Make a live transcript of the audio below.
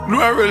Do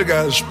I really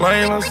gotta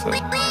explain myself?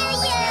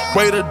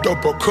 Way the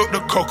dope up, cook the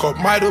cocoa.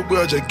 Might as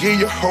well just give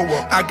your hoe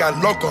up. I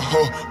got local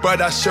hoe,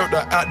 but I shipped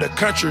her out the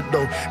country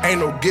though.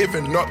 Ain't no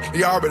giving up,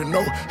 you already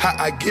know how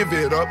I give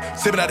it up.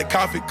 Sipping out the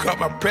coffee cup,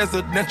 my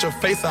presidential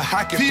face a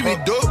hockey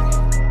puck. Dope,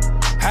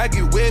 I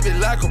get wavy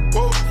like a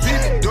boat.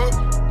 Feed dope,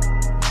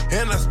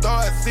 and I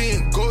start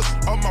seeing ghosts.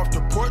 I'm off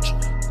the porch,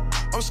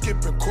 I'm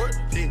skipping court.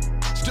 Yeah.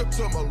 Step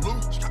to my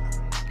loot,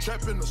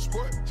 trap in the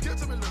sport. Skip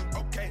to me,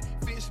 okay,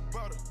 fish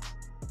butter.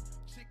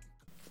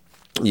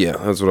 Yeah,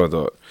 that's what I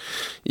thought.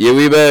 Yeah,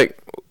 we back.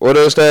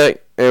 Auto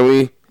stack, and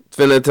we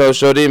finna tell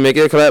Shorty make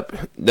it clap.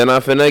 Then I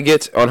finna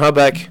get on her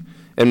back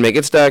and make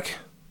it stack.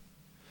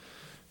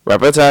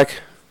 Rap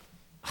attack.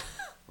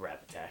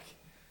 Rap attack.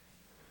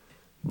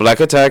 Black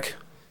attack.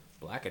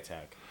 Black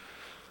attack.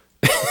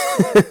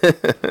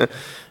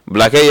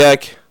 Black a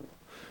yak.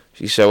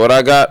 She said what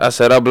I got. I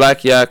said a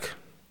black yak.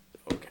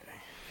 Okay.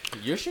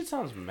 Your shit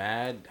sounds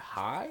mad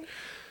high,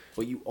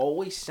 but you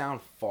always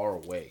sound far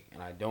away,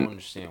 and I don't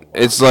understand why.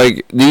 It's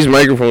like these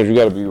microphones, you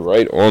gotta be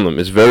right on them.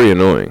 It's very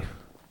annoying.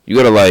 You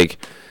gotta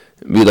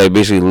be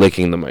basically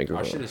licking the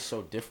microphone. Our shit is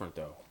so different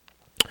though.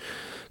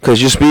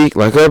 Cause you speak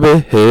like a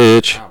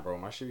bitch. Nah, bro,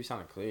 my shit be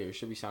sounding clear. It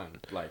should be sounding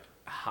like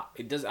hot.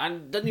 It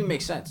doesn't even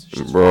make sense. It's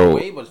just Bro. far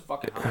away, but it's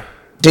fucking hot.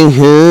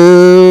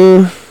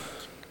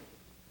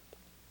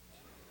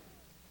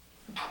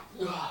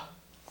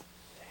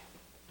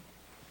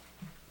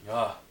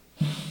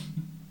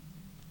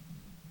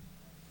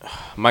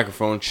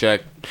 Microphone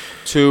check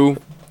 2.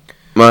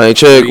 My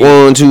check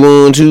 1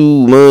 2 1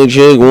 2. My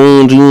check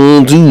 1 2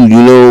 1 2. You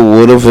know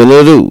what I'm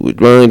finna do.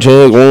 My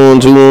check 1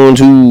 2 1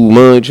 2.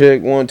 My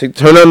check 1 2.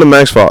 Turn down the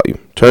max volume.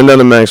 Turn down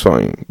the max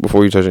volume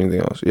before you touch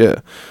anything else.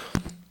 Yeah.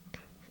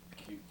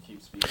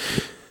 Keep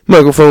speaking.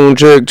 Microphone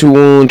check 2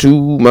 1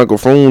 2.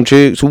 Microphone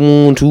check 2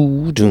 1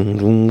 2. Doom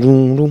doom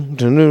doom doom.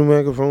 Turn the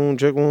microphone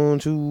check 1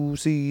 2.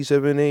 C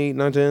 7 8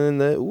 9 10.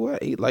 That what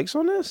 8 likes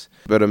on this?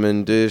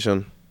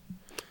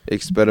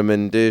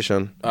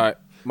 Experimentation. All right.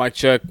 Mic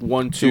check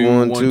 1 2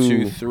 1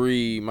 2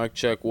 3. Mic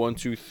check 1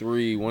 2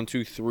 3 1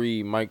 2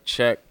 3. Mic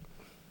check.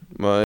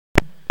 My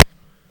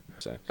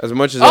as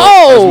much as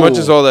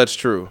all that's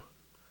true.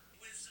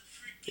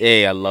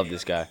 Hey, I love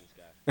this guy.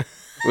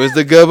 Where's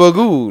the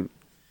gabagool?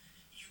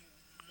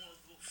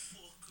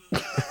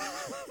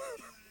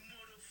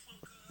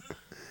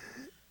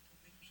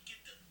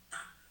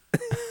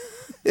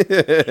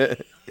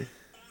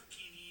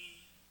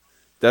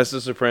 That's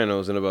The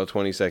Sopranos in about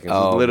 20 seconds.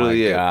 Oh, it's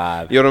literally my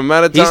God. Yo, the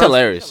amount of time. He's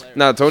hilarious.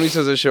 Nah, Tony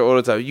says this shit all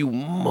the time. You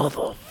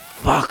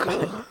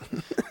motherfucker.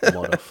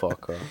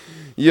 Motherfucker.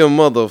 You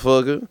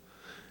motherfucker.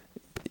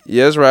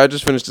 Yeah, that's right. I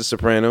just finished The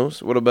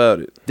Sopranos. What about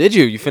it? Did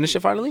you? You finished it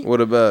finally? What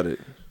about it?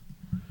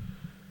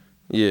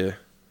 Yeah.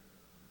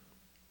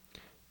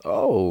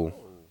 Oh.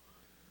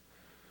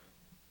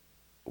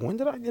 When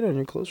did I get on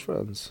your close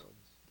friends?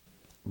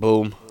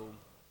 Boom.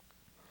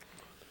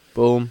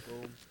 Boom.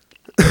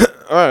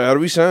 All right, how do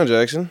we sound,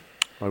 Jackson?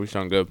 Oh, we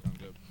sound good.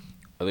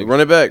 I think. Run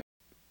it back.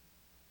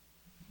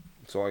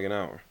 It's like an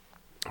hour.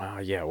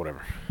 Yeah,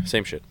 whatever.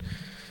 Same shit.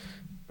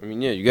 I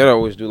mean, yeah, you gotta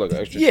always do like an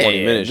extra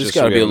 20 minutes. Just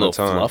so gotta we be a have little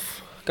time.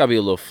 fluff. Gotta be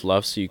a little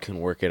fluff so you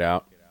can work it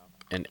out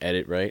and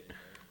edit right.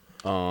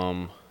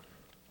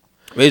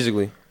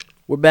 Basically.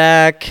 We're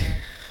back,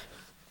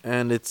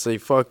 and it's a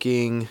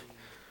fucking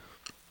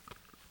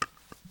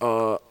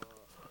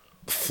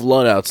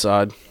flood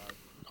outside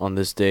on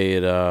this day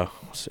at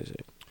what's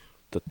it?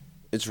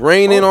 It's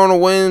raining on a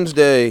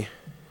Wednesday.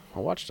 I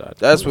watched that.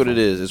 That's what it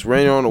is. It's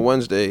raining on a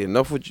Wednesday.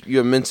 Enough with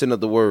your mincing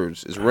of the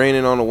words. It's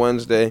raining on a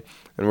Wednesday,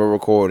 and we're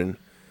recording.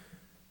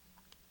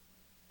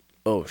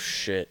 Oh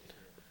shit!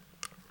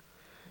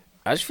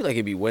 I just feel like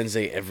it'd be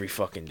Wednesday every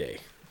fucking day.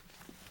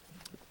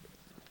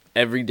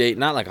 Every day,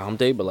 not like a hump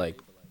day, but like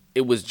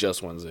it was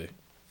just Wednesday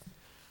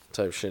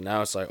type of shit.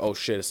 Now it's like, oh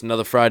shit, it's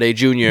another Friday,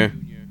 Junior.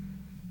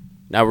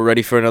 Now we're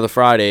ready for another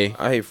Friday.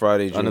 I hate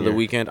Friday, Junior. Another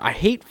weekend. I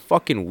hate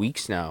fucking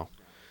weeks now.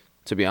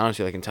 To be honest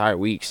with you, like entire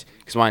weeks.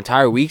 Because my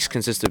entire weeks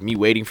consist of me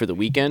waiting for the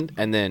weekend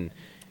and then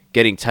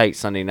getting tight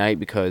Sunday night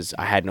because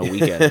I had no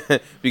weekend.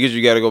 Because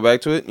you got to go back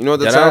to it? You know what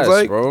that sounds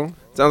like? Bro.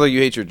 It sounds like you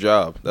hate your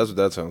job. That's what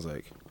that sounds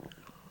like.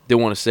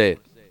 Didn't want to say it.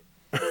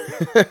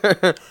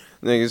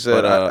 Nigga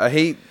said, I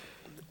hate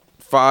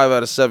 5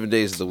 out of 7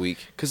 days of the week.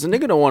 Because the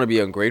nigga don't want to be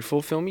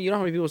ungrateful, feel me? You know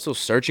how many people are still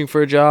searching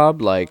for a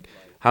job? Like,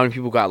 how many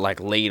people got, like,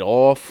 laid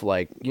off?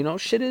 Like, you know,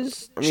 shit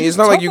is... I mean, it's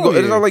not like you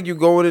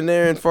going in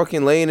there and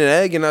fucking laying an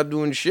egg and not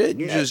doing shit.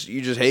 You just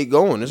hate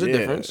going. There's a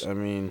difference. I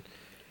mean,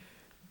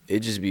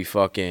 it just be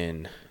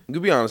fucking... You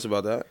can be honest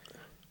about that.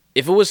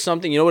 If it was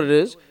something, you know what it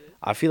is?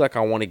 I feel like I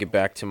want to get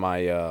back to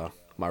my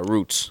my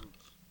roots,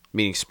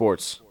 meaning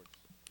sports.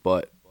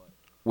 But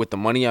with the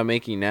money I'm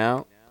making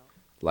now,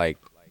 like,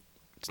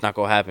 it's not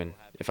going to happen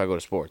if I go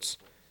to sports.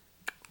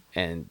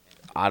 And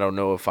I don't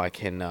know if I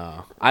can...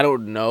 I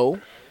don't know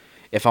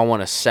if I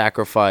want to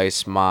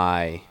sacrifice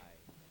my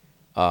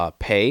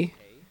pay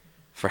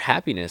for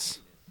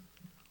happiness,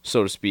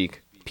 so to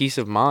speak. Peace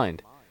of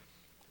mind.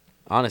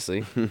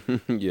 Honestly.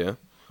 Yeah.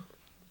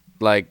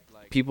 Like,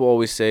 people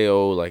always say,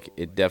 oh, like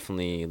it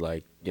definitely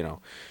like, you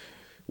know,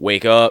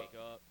 wake up.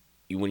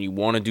 When you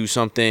want to do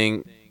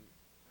something,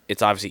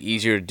 it's obviously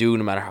easier to do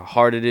no matter how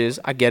hard it is.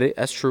 I get it.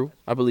 That's true.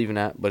 I believe in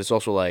that. But it's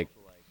also like,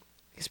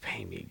 he's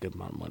paying me a good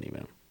amount of money,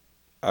 man.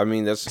 I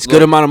mean, It's a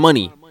good amount of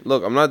money.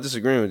 Look, I'm not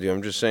disagreeing with you.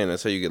 I'm just saying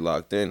that's how you get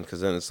locked in,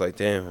 because then it's like,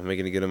 damn, I'm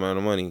making a good amount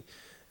of money.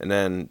 And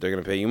then they're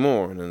going to pay you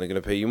more, and then they're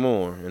going to pay you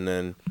more. And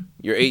then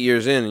you're 8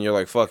 years in, and you're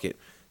like, fuck it.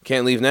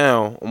 Can't leave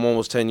now. I'm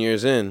almost 10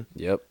 years in.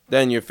 Yep.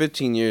 Then you're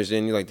 15 years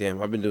in. You're like, damn,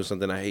 I've been doing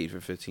something I hate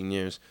for 15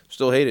 years.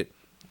 Still hate it.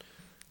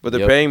 But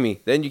they're paying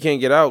me. Then you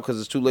can't get out because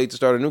it's too late to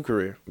start a new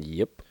career.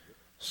 Yep.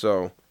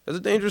 So it's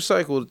a dangerous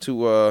cycle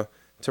to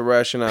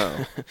ration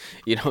out.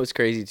 You know, it's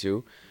crazy,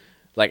 too.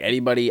 Like,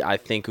 anybody, I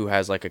think, who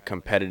has, like, a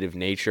competitive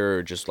nature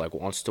or just, like,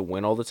 wants to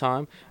win all the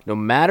time, no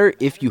matter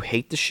if you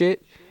hate the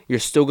shit, you're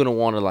still going to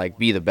want to, like,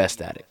 be the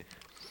best at it.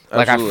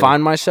 Like, Absolutely. I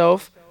find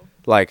myself,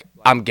 like,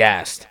 I'm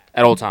gassed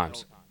at all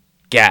times.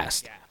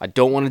 Gassed. I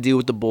don't want to deal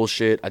with the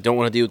bullshit. I don't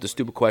want to deal with the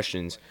stupid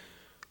questions.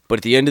 But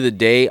at the end of the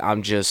day,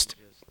 I'm just,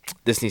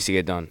 this needs to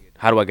get done.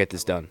 How do I get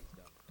this done?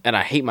 And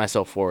I hate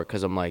myself for it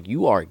because I'm like,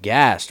 you are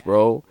gassed,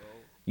 bro.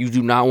 You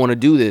do not want to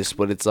do this.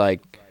 But it's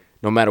like,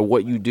 no matter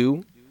what you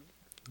do,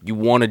 you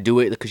want to do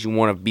it because you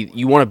want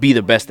to be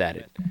the best at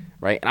it,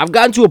 right? And I've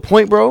gotten to a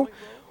point, bro,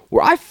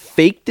 where I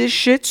fake this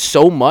shit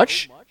so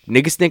much,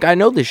 niggas think I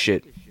know this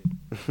shit.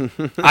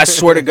 I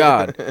swear to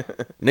God.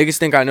 Niggas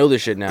think I know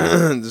this shit now.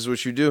 This is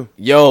what you do.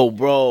 Yo,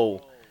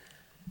 bro.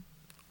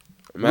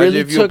 Imagine Really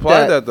if you took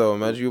applied that- that, though.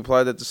 Imagine you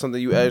applied that to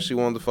something you actually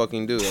wanted to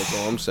fucking do. That's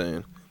all I'm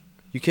saying.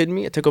 You kidding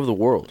me? I took over the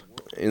world.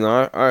 You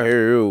know, I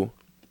hear you.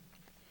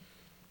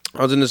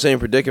 I was in the same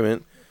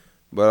predicament,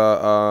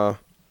 but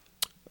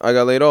I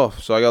got laid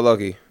off, so I got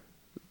lucky.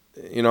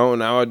 You know,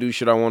 now I do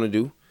shit I want to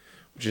do,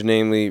 which is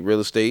namely real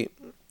estate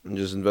and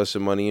just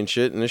investing money and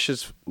shit. And this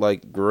shit's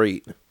like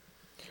great.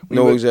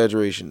 No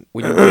exaggeration.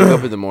 When you wake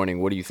up in the morning,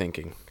 what are you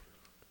thinking?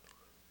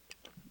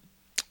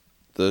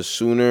 The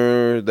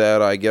sooner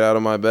that I get out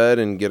of my bed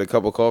and get a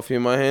cup of coffee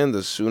in my hand,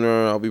 the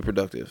sooner I'll be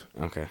productive.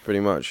 Okay. Pretty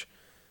much.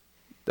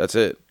 That's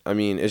it. I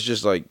mean, it's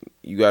just like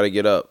you got to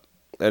get up.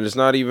 And it's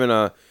not even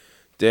a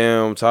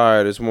damn I'm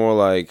tired. It's more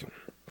like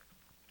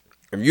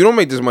if you don't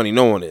make this money,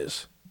 no one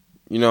is.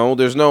 You know,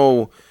 there's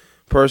no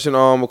person,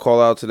 oh, I'm going to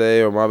call out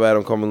today or my bad,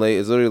 I'm coming late.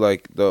 It's literally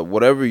like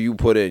whatever you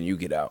put in, you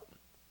get out.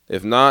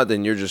 If not,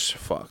 then you're just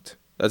fucked.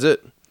 That's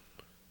it.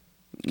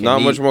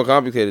 Not much more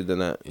complicated than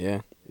that.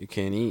 Yeah, you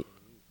can't eat.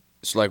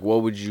 So like,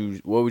 what would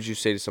you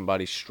say to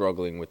somebody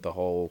struggling with the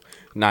whole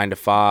 9 to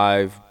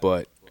 5,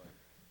 but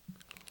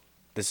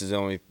this is the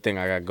only thing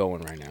I got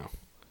going right now,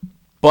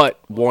 but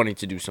wanting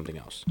to do something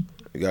else?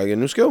 You gotta get a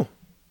new skill.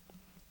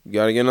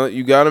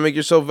 You gotta make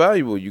yourself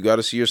valuable. You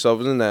gotta see yourself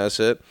as an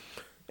asset.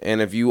 And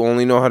if you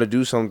only know how to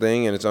do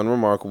something and it's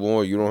unremarkable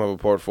or you don't have a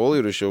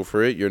portfolio to show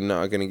for it, you're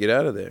not gonna get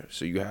out of there.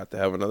 So you have to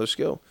have another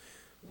skill.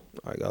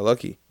 I got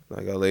lucky.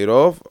 I got laid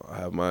off. I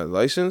have my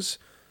license.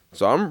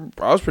 So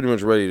I was pretty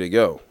much ready to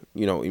go,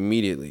 you know,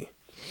 immediately.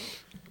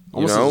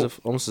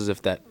 Almost as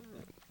if that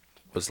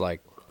was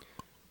like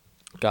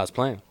God's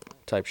plan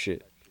type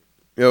shit.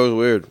 Yeah, it was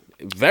weird.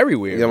 Very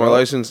weird. Got my bro.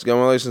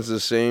 license the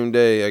same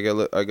day I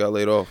got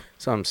laid off.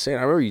 So I'm saying,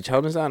 I remember you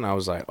telling us that, and I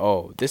was like,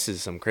 oh, this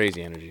is some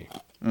crazy energy.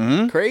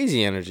 Mm-hmm.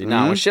 Crazy energy.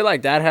 Now, when shit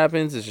like that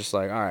happens, it's just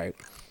like, all right,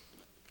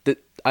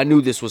 I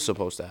knew this was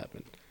supposed to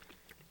happen.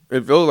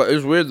 It feels like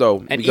it's weird though.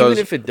 And because,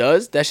 even if it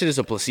does, that shit is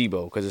a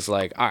placebo because it's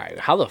like, all right,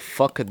 how the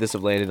fuck could this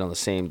have landed on the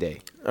same day?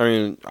 I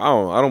mean,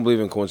 I don't believe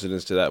in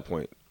coincidence to that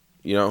point.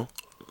 You know?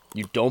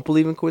 You don't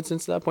believe in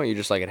coincidence to that point? You're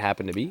just like, it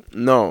happened to be?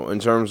 No, in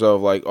terms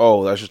of like,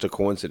 oh, that's just a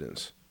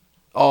coincidence.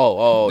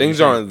 Oh, Things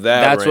you're aren't saying-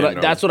 that That's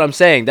random. that's what I'm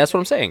saying. That's what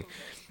I'm saying.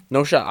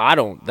 No shot.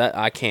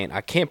 I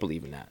can't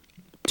believe in that.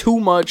 Too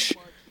much.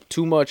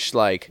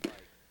 Like,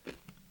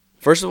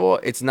 first of all,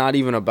 it's not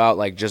even about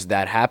like just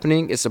that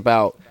happening. It's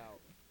about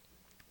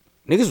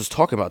niggas was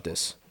talking about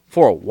this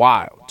for a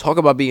while. Talk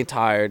about being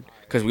tired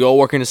because we all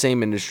work in the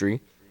same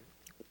industry.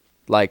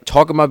 Like,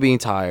 talking about being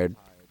tired.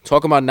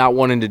 Talking about not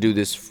wanting to do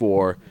this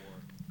for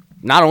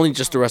not only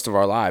just the rest of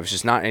our lives,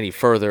 just not any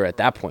further at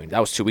that point. That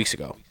was 2 weeks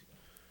ago.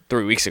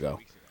 3 weeks ago,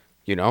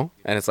 you know,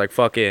 and it's like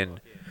fucking.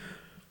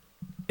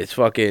 It's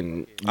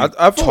fucking.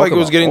 I felt like it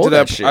was getting to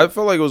that. Shit. I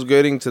felt like it was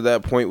getting to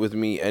that point with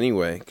me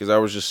anyway, because I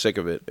was just sick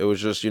of it. It was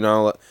just, you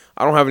know,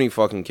 I don't have any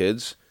fucking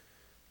kids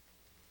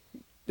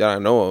that I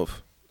know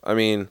of. I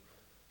mean,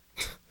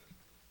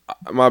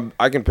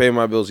 I can pay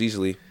my bills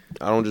easily.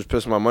 I don't just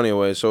piss my money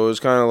away. So it was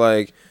kind of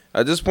like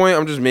at this point,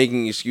 I'm just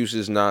making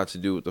excuses not to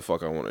do what the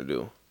fuck I want to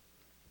do.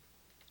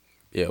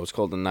 Yeah, it was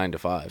called the 9 to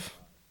 5.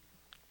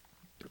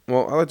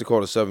 Well, I like to call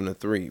it a 7 to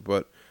 3,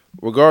 but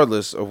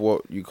regardless of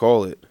what you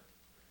call it,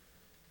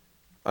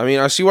 I mean,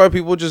 I see why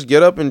people just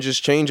get up and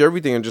just change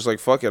everything and just like,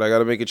 fuck it, I got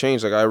to make a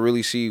change. Like, I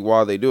really see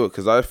why they do it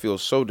because I feel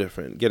so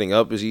different. Getting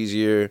up is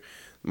easier.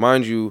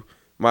 Mind you,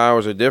 my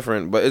hours are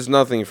different, but it's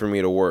nothing for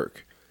me to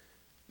work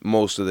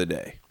most of the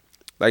day.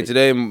 Like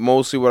today,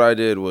 mostly what I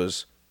did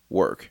was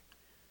work.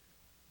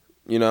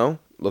 You know,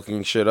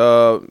 looking shit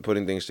up,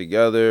 putting things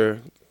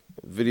together,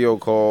 video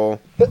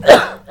call.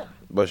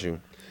 Bless you.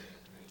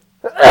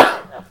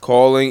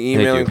 Calling,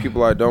 emailing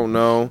people I don't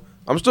know.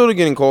 I'm still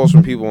getting calls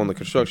from people in the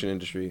construction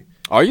industry.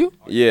 Are you?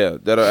 Yeah,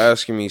 that are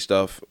asking me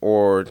stuff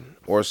or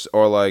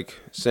like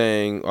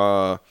saying,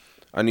 I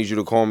need you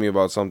to call me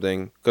about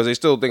something because they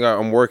still think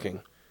I'm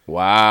working.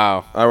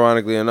 Wow.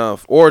 Ironically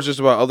enough, or it's just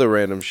about other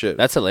random shit.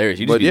 That's hilarious.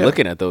 You just be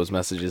looking at those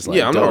messages like,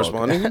 yeah, I'm dog. not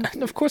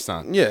responding. Of course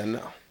not. Yeah,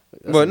 no.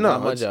 That's But no,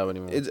 not my job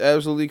anymore. It's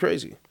absolutely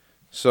crazy.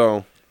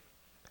 So,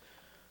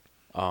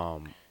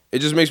 it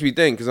just makes me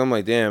think because I'm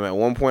like, damn. At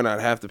one point,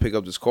 I'd have to pick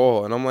up this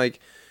call, and I'm like,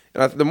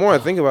 the more I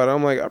think about it,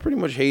 I'm like, I pretty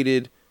much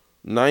hated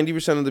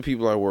 90% of the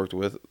people I worked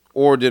with,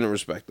 or didn't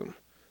respect them.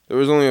 There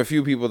was only a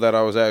few people that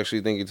I was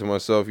actually thinking to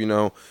myself, you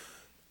know,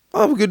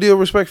 I have a good deal of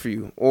respect for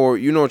you, or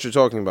you know what you're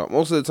talking about.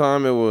 Most of the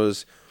time, it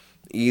was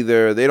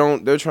either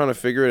they're trying to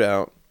figure it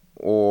out,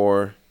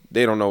 or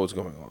they don't know what's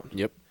going on.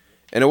 Yep.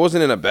 And it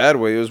wasn't in a bad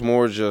way. It was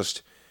more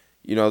just,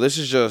 you know, this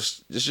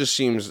just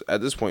seems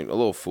at this point a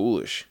little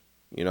foolish.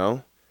 You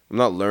know, I'm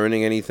not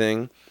learning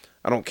anything.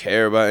 I don't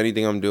care about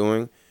anything I'm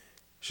doing.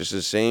 It's just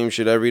the same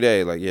shit every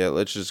day. Like, yeah,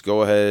 let's just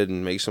go ahead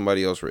and make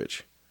somebody else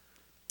rich.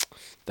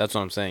 That's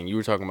what I'm saying. You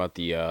were talking about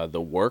the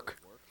work.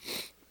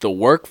 The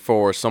work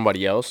for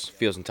somebody else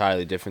feels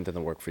entirely different than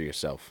the work for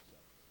yourself.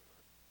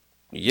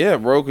 Yeah,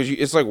 bro, because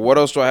it's like, what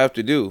else do I have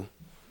to do?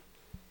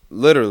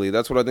 Literally,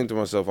 that's what I think to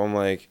myself. I'm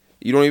like,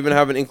 you don't even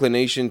have an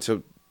inclination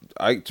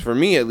for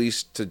me at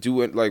least, to do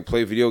it, like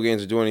play video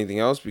games or do anything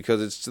else,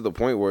 because it's to the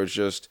point where it's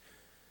just,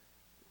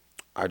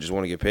 I just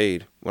want to get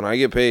paid. When I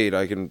get paid,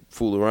 I can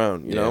fool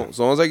around, you know? As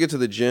long as I get to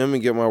the gym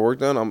and get my work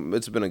done,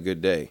 it's been a good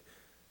day.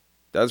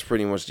 That's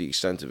pretty much the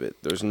extent of it.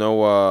 There's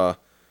no,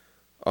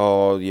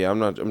 oh, yeah,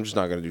 I'm just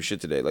not going to do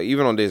shit today. Like,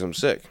 even on days I'm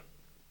sick.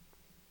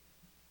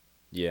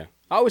 Yeah.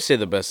 I always say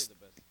the best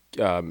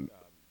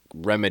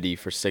remedy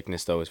for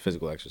sickness, though, is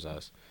physical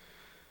exercise.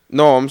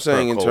 No, I'm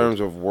saying in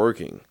terms of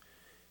working.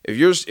 If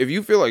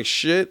you feel like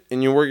shit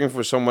and you're working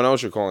for someone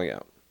else, you're calling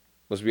out.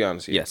 Let's be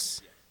honest here.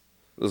 Yes.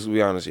 Let's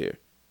be honest here.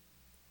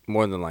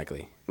 More than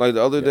likely. Like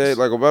the other day,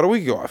 like about a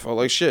week ago, I felt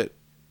like shit.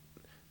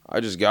 I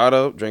just got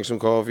up, drank some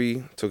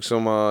coffee, took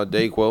some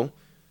Dayquil.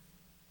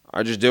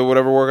 I just did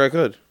whatever work I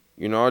could.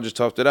 You know, I just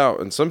toughed it out.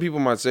 And some people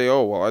might say,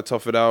 oh, well, I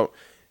tough it out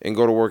and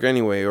go to work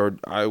anyway, or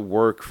I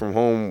work from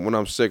home when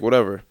I'm sick,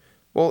 whatever.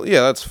 Well,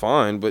 yeah, that's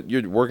fine, but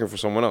you're working for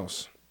someone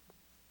else.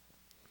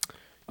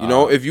 You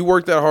know, if you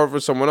work that hard for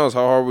someone else,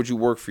 how hard would you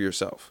work for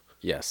yourself?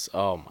 Yes.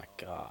 Oh, my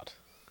God.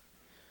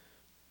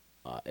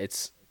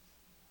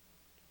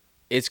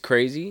 It's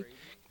crazy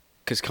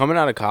because coming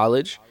out of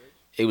college,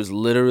 it was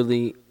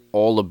literally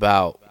all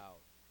about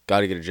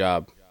gotta get a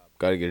job,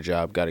 gotta get a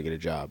job, gotta get a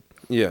job.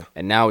 Yeah.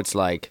 And now it's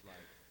like,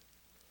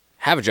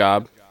 have a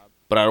job,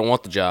 but I don't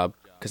want the job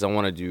because I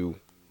want to do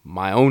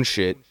my own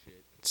shit,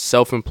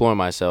 self-employ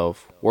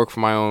myself, work for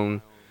my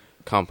own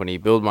company,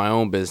 build my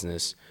own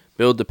business,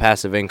 build the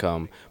passive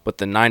income. But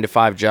the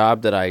 9-to-5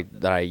 job that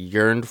I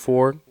yearned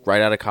for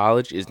right out of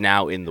college is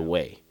now in the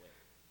way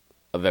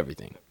of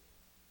everything.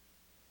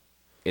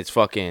 It's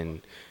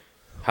fucking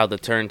how the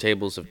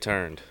turntables have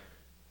turned.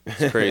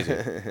 It's crazy.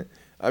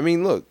 I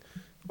mean, look,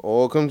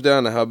 all comes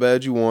down to how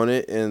bad you want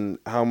it and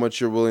how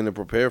much you're willing to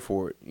prepare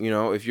for it. You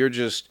know, if you're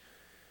just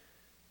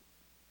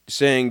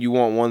saying you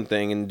want one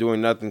thing and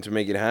doing nothing to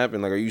make it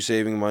happen, like, are you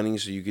saving money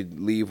so you could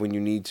leave when you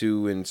need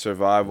to and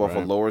survive off a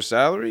lower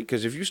salary?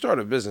 Because if you start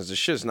a business, the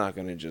shit's not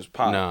going to just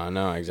pop.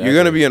 No, exactly. You're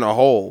going to be in a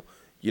hole.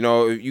 You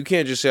know, you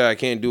can't just say I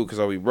can't do it because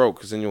I'll be broke,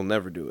 because then you'll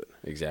never do it.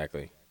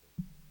 Exactly,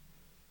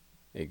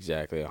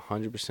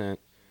 100%.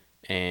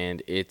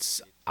 And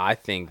it's, I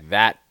think,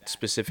 that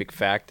specific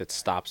fact that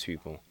stops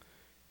people,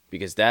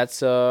 because that's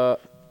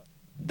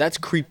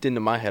creeped into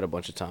my head a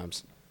bunch of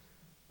times,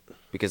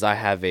 because I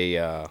have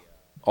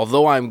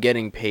although I'm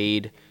getting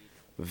paid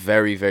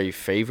very, very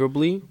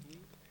favorably,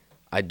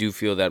 I do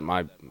feel that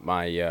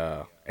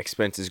my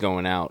expenses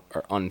going out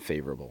are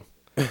unfavorable.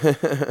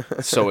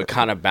 So it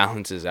kind of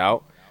balances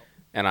out,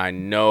 and I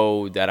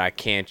know that I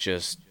can't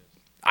just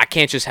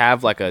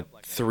have like a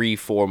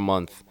 3-4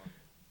 month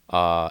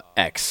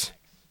X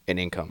in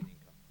income.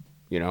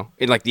 You know,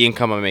 in like the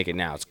income I'm making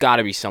now, it's got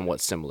to be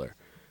somewhat similar.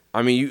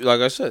 I mean,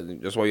 like I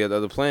said, that's why you have the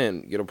other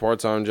plan. Get a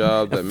part-time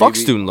job. And fuck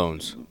student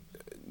loans.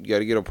 You got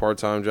to get a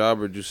part-time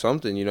job or do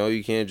something. You know,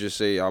 you can't just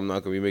say I'm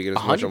not gonna be making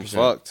as much. I'm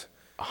fucked.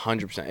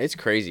 100%. It's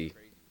crazy.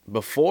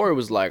 Before it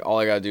was like all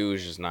I gotta do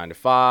is just 9 to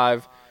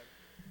 5,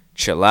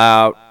 chill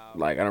out.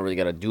 Like I don't really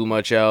gotta do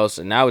much else.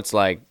 And now it's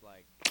like,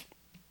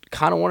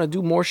 kind of want to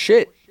do more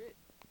shit.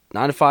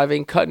 9 to 5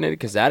 ain't cutting it,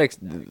 because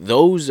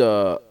those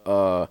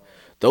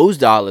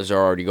dollars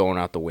are already going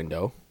out the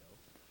window.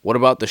 What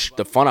about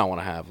the fun I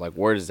want to have? Like,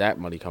 where does that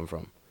money come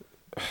from?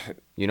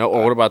 You know,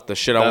 or what about the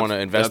shit I want to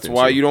invest in?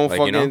 That's why you don't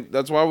like, you know?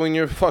 That's why when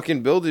you're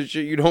fucking building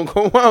shit, you don't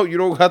go out. You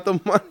don't got the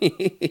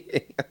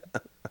money.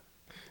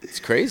 It's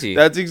crazy.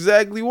 That's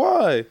exactly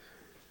why.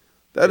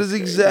 That is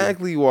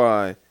exactly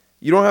why.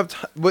 You don't have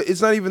time, but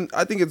it's not even.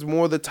 I think it's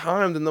more the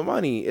time than the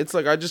money. It's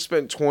like I just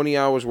spent 20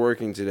 hours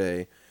working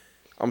today.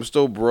 I'm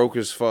still broke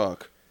as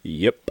fuck.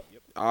 Yep.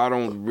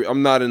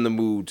 I'm not in the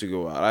mood to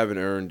go out. I haven't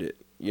earned it,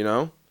 you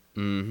know?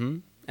 Mm-hmm.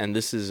 And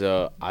this is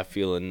I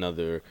feel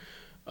another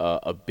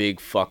a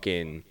big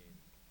fucking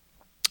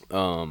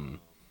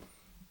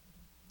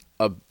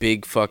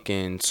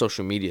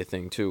social media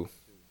thing too.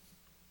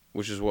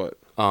 Which is what?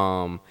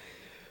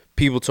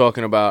 People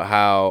talking about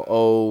how,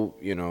 oh,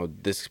 you know,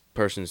 this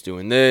person's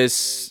doing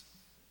this,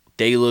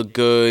 they look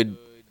good,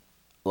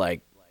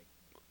 like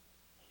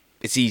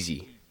it's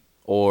easy,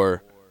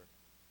 or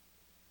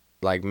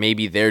like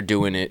maybe they're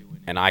doing it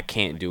and I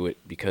can't do it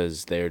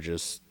because they're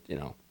just, you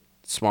know,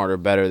 smarter,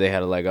 better, they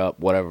had a leg up,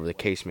 whatever the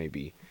case may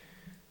be.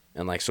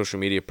 And like social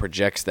media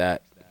projects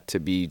that to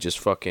be just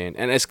fucking,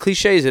 and as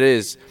cliche as it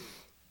is,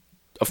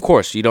 of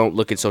course you don't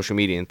look at social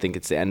media and think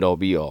it's the end all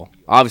be all.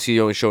 Obviously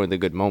you're only showing the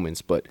good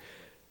moments, but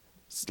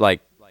it's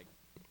like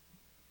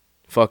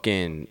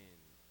fucking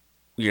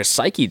your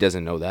psyche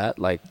doesn't know that.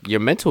 Like your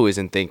mental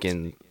isn't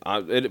thinking.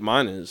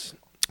 Mine is.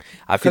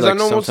 I feel like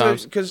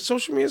sometimes because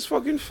social media is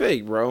fucking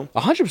fake, bro.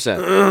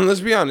 100%. Let's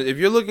be honest. If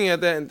you're looking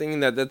at that and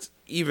thinking that that's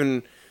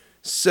even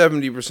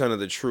 70% of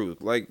the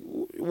truth, like,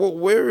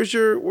 where is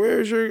your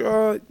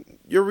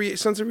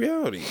sense of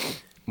reality?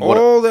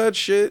 All that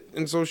shit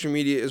in social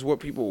media is what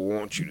people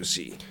want you to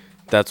see.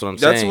 That's what I'm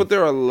saying. That's what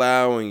they're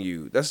allowing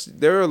you.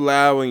 They're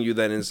allowing you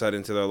that insight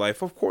into their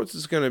life. Of course,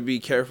 it's gonna be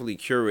carefully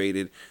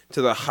curated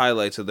to the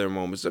highlights of their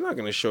moments. They're not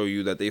gonna show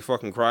you that they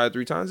fucking cried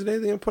 3 times a day.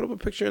 They're gonna put up a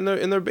picture in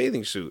their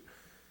bathing suit.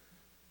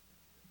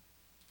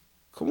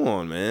 Come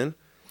on, man.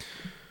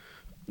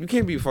 You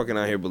can't be fucking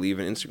out here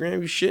believing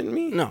Instagram. You shitting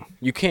me? No,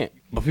 you can't.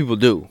 But people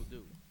do.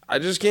 I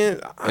just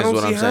can't. I That's don't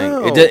what see I'm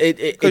how. saying.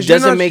 It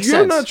doesn't make sense.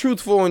 You're not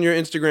truthful on your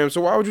Instagram,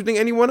 so why would you think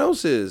anyone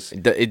else is?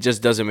 It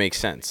just doesn't make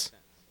sense.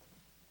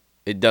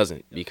 It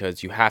doesn't,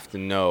 because you have to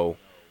know.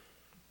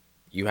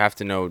 You have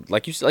to know,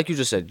 like you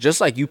just said, just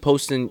like you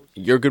posting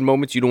your good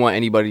moments, you don't want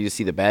anybody to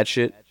see the bad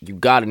shit. You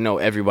got to know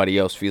everybody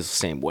else feels the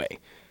same way.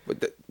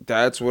 But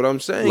that's what I'm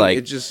saying. Like,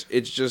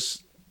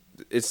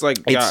 it's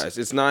like, guys,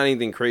 it's not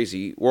anything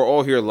crazy. We're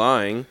all here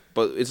lying,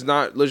 but it's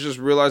not. Let's just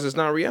realize it's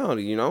not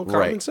reality. You know,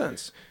 common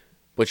sense.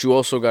 But you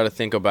also got to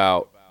think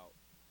about,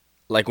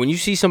 like, when you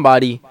see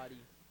somebody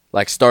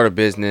like start a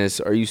business,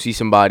 or you see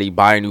somebody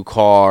buy a new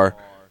car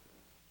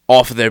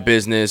off of their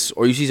business,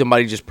 or you see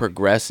somebody just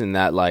progress in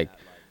that like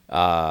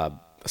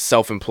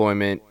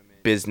self-employment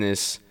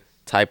business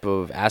type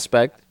of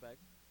aspect,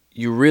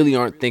 you really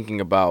aren't thinking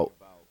about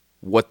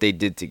what they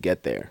did to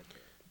get there.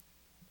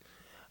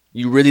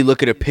 You really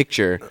look at a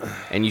picture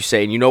and you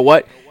say, and you know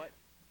what?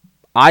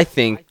 I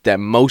think that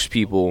most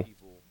people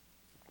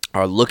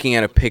are looking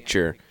at a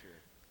picture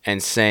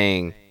and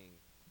saying,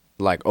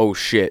 like, oh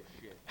shit,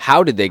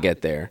 how did they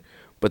get there?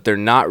 But they're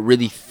not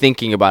really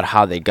thinking about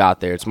how they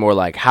got there. It's more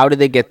like, how did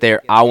they get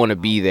there? I want to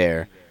be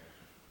there.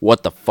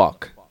 What the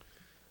fuck?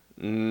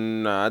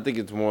 Nah, I think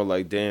it's more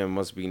like, damn,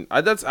 must be.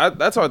 That's how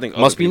I think.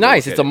 Must be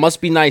nice. It's a must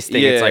be nice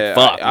thing. Yeah, it's like,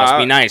 fuck, must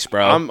be nice,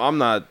 bro. I'm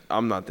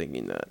not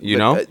thinking that. You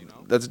know?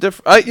 That's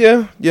different.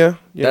 Yeah.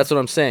 That's what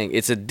I'm saying.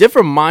 It's a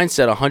different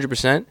mindset,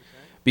 100%,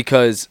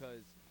 because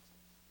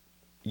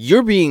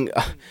you're being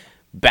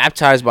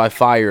baptized by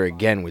fire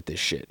again with this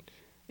shit.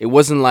 It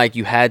wasn't like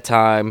you had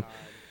time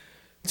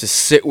to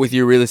sit with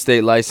your real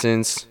estate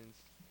license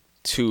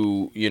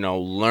to, you know,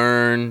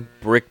 learn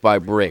brick by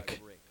brick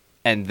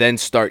and then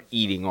start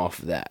eating off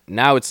of that.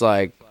 Now it's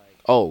like,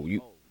 oh,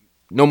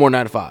 no more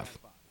 9 to 5.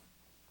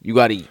 You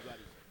got to eat.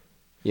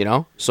 You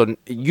know? So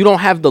you don't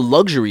have the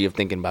luxury of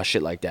thinking about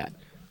shit like that.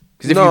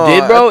 Because if you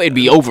did, bro, it'd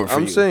be over for you.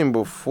 I'm saying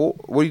before,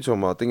 what are you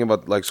talking about? Thinking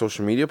about like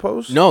social media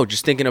posts? No,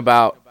 just thinking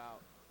about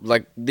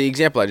like the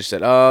example I just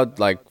said.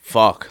 Like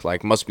fuck,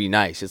 like must be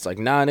nice. It's like,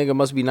 nah, nigga,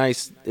 must be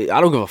nice.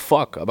 I don't give a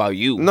fuck about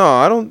you. No,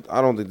 I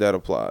don't think that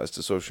applies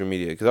to social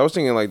media. Because I was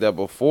thinking like that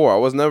before.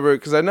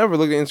 Because I never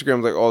looked at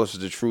Instagram like, oh, this is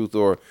the truth,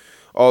 or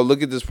oh,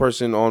 look at this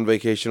person on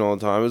vacation all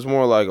the time. It's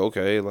more like,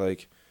 okay,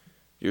 like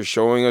you're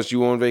showing us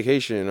you on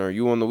vacation or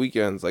you on the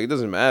weekends. Like it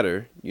doesn't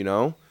matter, you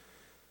know.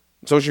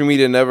 Social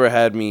media never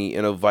had me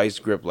in a vice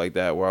grip like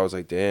that where I was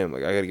like, damn,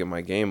 like I gotta get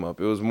my game up.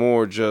 It was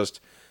more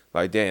just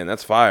like, damn,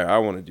 that's fire. I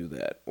want to do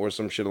that, or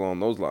some shit along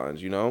those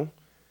lines, you know.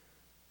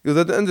 Because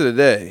at the end of the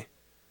day,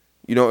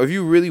 you know, if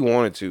you really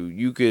wanted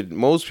to,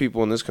 most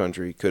people in this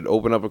country could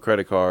open up a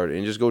credit card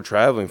and just go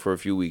traveling for a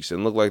few weeks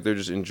and look like they're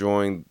just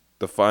enjoying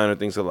the finer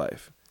things of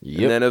life.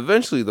 Yep. And then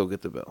eventually they'll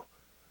get the bill.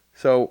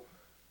 So,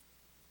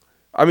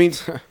 I mean,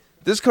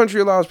 this country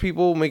allows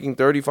people making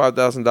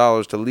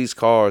 $35,000 to lease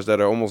cars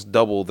that are almost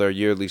double their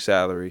yearly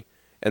salary,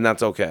 and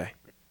that's okay.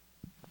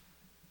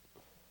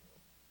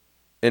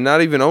 And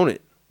not even own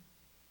it.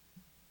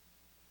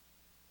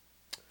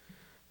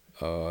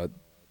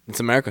 It's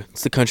America.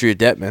 It's the country of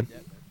debt, man.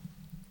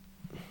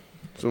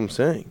 That's what I'm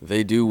saying.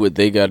 They do what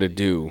they got to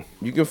do.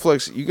 You can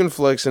flex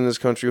in this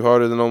country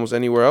harder than almost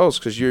anywhere else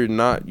because you're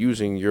not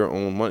using your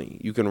own money.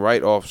 You can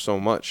write off so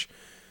much.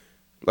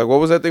 Like, what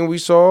was that thing we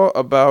saw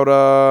about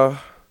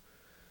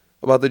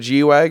the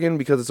G-Wagon?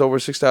 Because it's over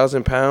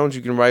 6,000 pounds,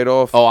 you can write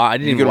off. Oh, I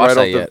didn't even watch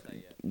that yet.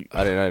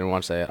 I didn't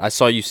watch that. I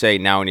saw you say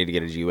now I need to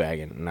get a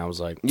G-Wagon, and I was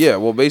like, Yeah,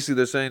 well, basically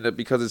they're saying that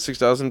because it's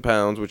 6,000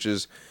 pounds, which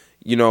is,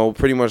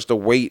 pretty much the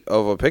weight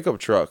of a pickup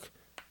truck,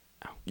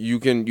 you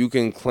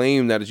can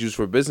claim that it's used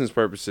for business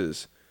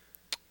purposes.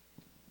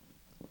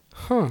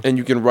 huh? And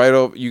you can write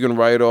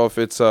off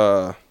its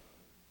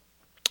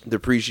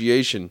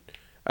depreciation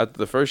after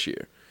the first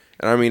year.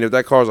 And I mean, if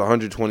that car's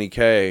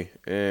 $120K,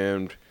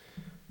 and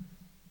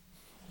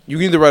you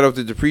can either write off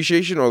the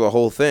depreciation or the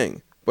whole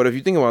thing. But if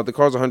you think about it, the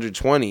car's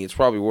 120, it's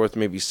probably worth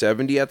maybe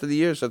 70 after the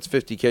year. So that's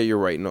 50K you're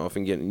writing off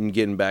and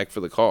getting back for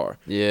the car.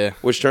 Yeah.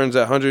 Which turns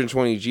that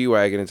 120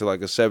 G-Wagon into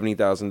like a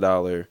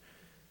 $70,000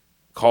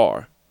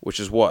 car, which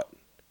is what?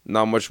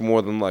 Not much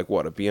more than like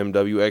what, a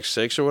BMW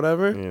X6 or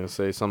whatever? Yeah,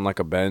 say something like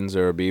a Benz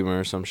or a Beamer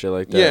or some shit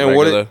like that. Yeah, and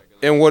regular.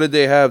 what did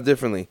they have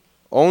differently?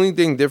 Only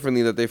thing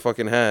differently that they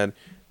fucking had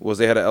was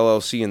they had an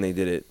LLC and they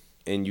did it,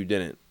 and you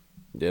didn't.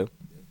 Yeah.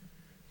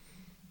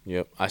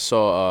 Yep. I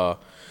saw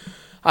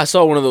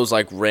one of those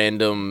like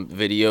random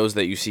videos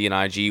that you see in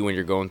IG when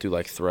you're going through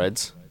like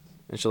threads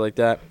and shit like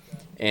that.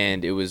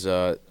 And it was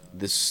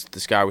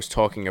this guy was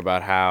talking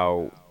about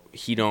how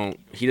he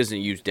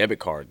doesn't use debit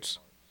cards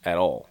at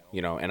all,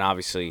 and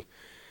obviously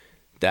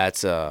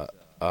that's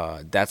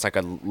like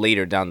a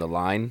later down the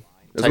line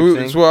type thing.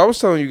 That's what I was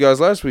telling you guys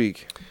last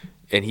week.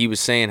 And he was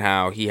saying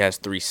how he has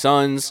 3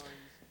 sons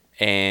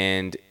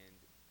and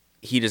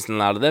he doesn't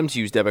allow them to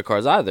use debit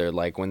cards either.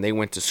 Like when they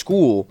went to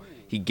school,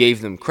 he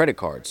gave them credit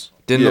cards.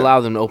 Didn't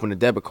allow them to open a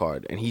debit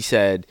card. And he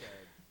said,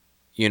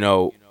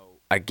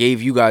 I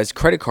gave you guys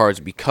credit cards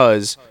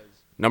because,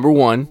 number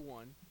one,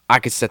 I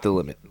could set the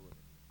limit,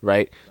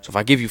 right? So if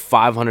I give you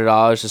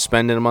 $500 to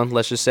spend in a month,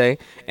 let's just say,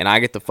 and I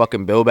get the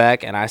fucking bill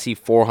back and I see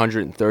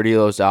 $430 of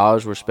those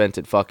dollars were spent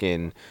at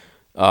fucking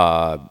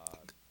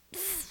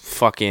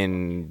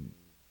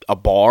a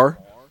bar,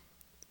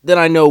 then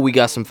I know we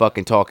got some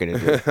fucking talking to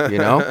do,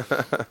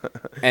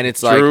 And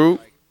it's True.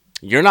 like,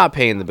 you're not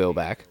paying the bill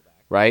back,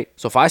 right?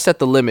 So if I set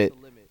the limit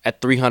at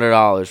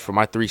 $300 for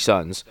my 3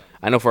 sons,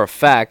 I know for a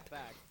fact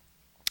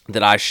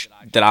that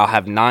I'll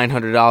have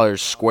 $900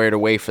 squared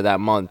away for that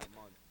month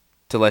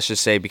to, let's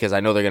just say, because I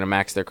know they're gonna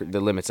max their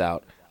limits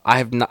out. I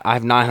have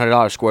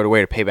 $900 squared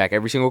away to pay back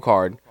every single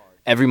card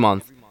every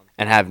month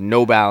and have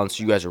no balance.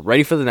 You guys are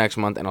ready for the next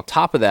month, and on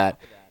top of that,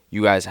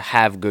 you guys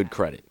have good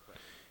credit.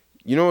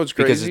 You know what's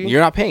crazy? Because you're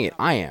not paying it.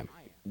 I am.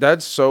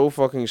 That's so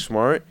fucking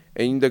smart.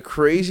 And the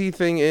crazy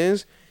thing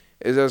is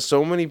that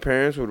so many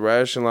parents would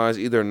rationalize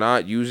either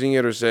not using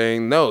it or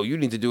saying, no, you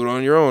need to do it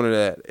on your own or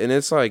that. And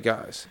it's like,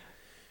 guys,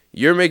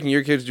 you're making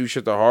your kids do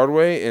shit the hard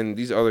way, and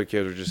these other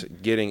kids are just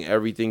getting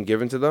everything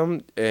given to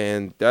them.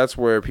 And that's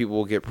where people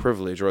will get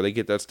privilege or they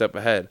get that step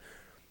ahead.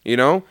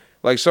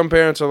 Like some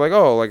parents are like,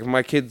 oh, like if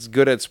my kid's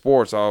good at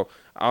sports, I'll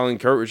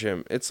encourage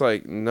him. It's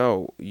like,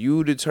 no,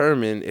 you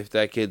determine if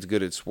that kid's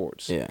good at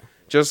sports. Yeah.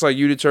 Just like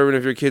you determine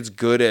if your kid's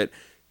good at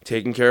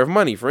taking care of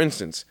money. For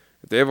instance,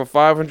 if they have a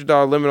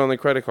 $500 limit on their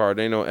credit card,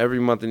 they know every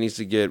month it needs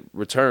to get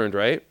returned,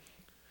 right?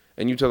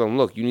 And you tell them,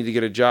 look, you need to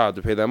get a job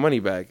to pay that money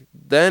back.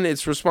 Then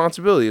it's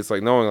responsibility. It's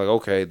like knowing, like,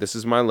 okay, this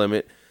is my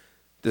limit.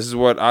 This is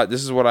what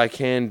I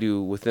can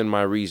do within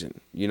my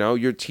reason.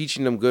 You're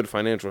teaching them good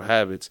financial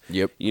habits.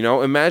 Yep.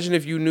 Imagine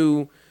if you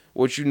knew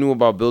what you knew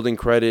about building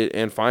credit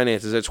and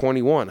finances at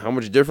 21. How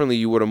much differently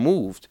you would have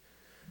moved.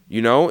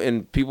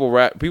 And people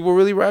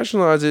really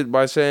rationalize it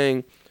by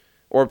saying,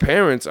 or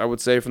parents, I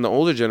would say, from the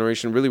older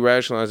generation, really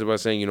rationalize it by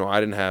saying, I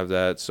didn't have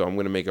that, so I'm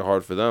going to make it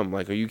hard for them.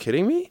 Like, are you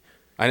kidding me?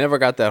 I never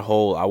got that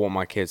whole I want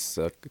my kids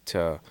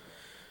to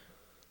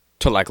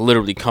like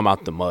literally come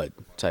out the mud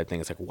type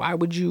thing. It's like, why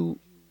would you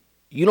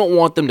don't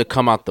want them to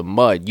come out the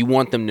mud. You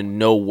want them to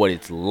know what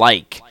it's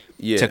like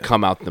to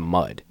come out the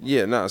mud.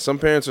 Yeah, nah, some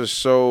parents are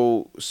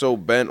so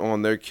bent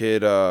on their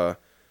kid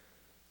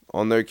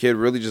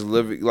really just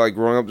living, like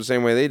growing up the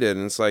same way they did.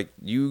 And it's like,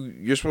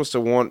 you're supposed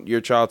to want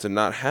your child to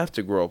not have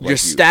to grow up like You're you.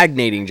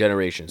 stagnating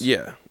generations.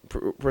 Yeah,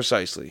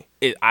 precisely.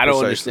 I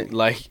don't understand.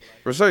 Like,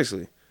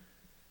 precisely.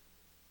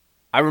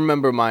 I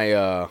remember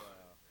my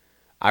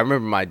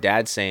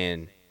dad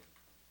saying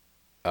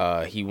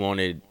he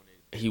wanted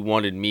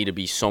me to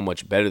be so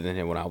much better than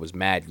him when I was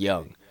mad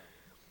young.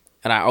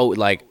 And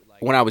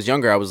when I was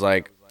younger, I was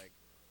like,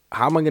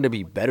 how am I going to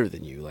be better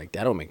than you? Like,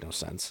 that don't make no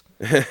sense.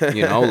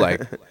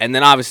 And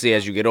then obviously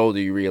as you get older,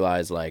 you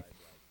realize, like,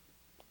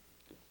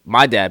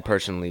 my dad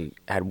personally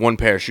had 1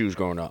 pair of shoes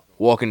growing up,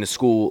 walking to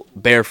school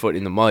barefoot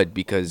in the mud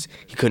because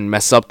he couldn't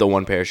mess up the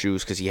 1 pair of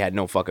shoes because he had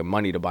no fucking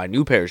money to buy a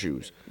new pair of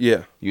shoes.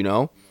 Yeah.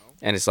 And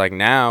it's like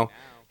now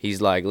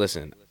he's like,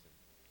 listen,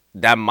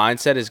 that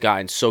mindset has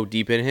gotten so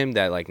deep in him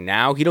that, like,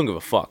 now he don't give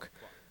a fuck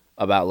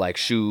about, like,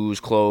 shoes,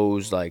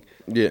 clothes, like,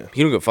 yeah,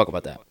 he don't give a fuck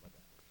about that.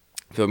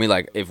 Feel me?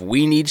 Like, if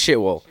we need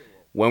shit, well,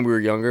 when we were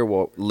younger,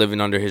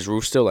 living under his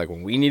roof still, like,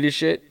 when we needed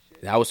shit,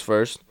 that was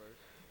first.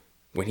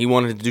 When he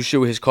wanted to do shit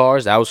with his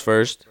cars, that was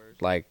first.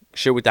 Like,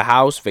 shit with the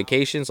house,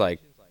 vacations, like,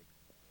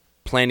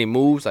 planning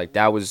moves, like,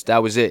 that was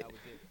it.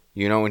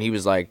 And he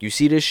was like, you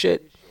see this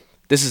shit?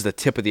 This is the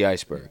tip of the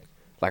iceberg.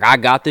 Like, I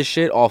got this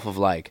shit off of,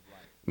 like,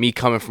 me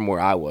coming from where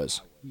I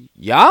was.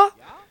 Yeah?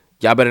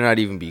 y'all better not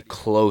even be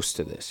close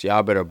to this.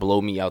 Y'all better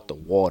blow me out the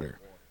water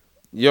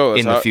Yo,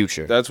 in the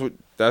future.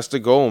 That's the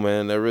goal,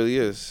 man. That really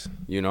is.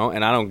 You know,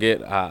 and I don't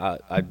get.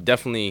 I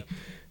definitely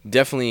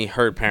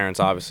heard parents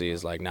obviously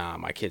is like, nah,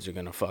 my kids are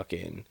gonna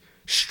fucking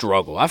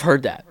struggle. I've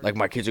heard that, like,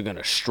 my kids are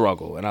gonna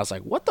struggle, and I was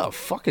like, what the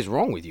fuck is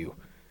wrong with you?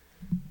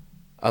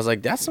 I was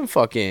like, that's some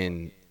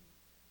fucking.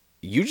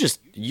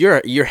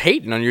 You're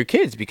hating on your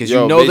kids because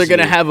you know they're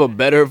gonna have a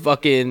better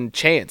fucking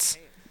chance.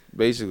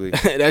 Basically,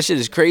 that shit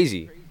is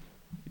crazy.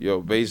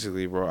 Yo,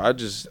 basically, bro.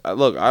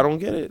 Look, I don't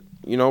get it.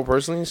 You know,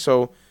 personally,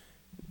 so.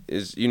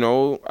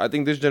 I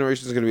think this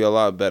generation is going to be a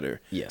lot better.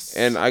 Yes.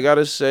 And I got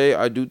to say,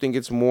 I do think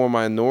it's more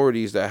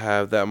minorities that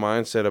have that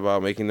mindset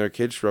about making their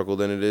kids struggle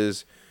than it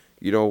is,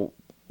 white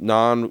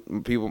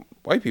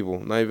people.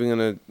 Not even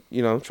going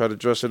to, try to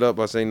dress it up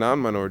by saying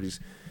non-minorities.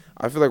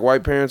 I feel like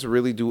white parents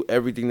really do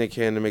everything they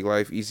can to make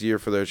life easier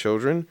for their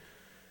children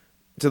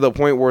to the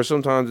point where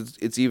sometimes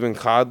it's even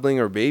coddling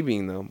or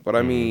babying them. But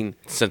I mean...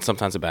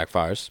 Sometimes it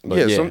backfires.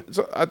 But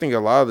so I think a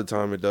lot of the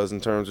time it does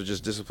in terms of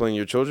just disciplining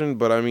your children.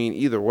 But I mean,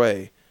 either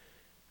way...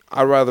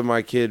 I'd rather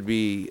my kid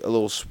be a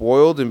little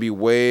spoiled and be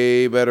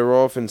way better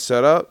off and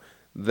set up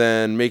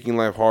than making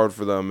life hard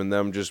for them and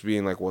them just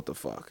being like, what the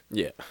fuck?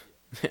 Yeah.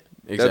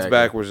 Exactly. That's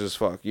backwards as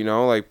fuck,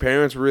 Like,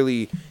 parents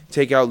really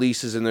take out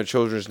leases in their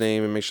children's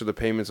name and make sure the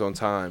payment's on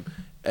time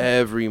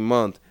every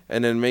month.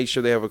 And then make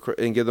sure they have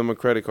and give them a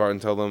credit card and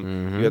tell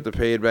them you have to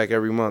pay it back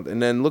every month.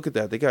 And then look at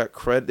that. They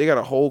got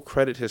a whole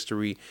credit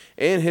history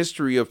and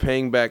history of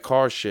paying back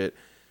car shit.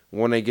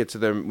 When they get to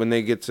their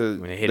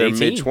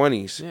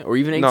mid-20s. Yeah, or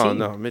even 18.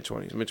 No,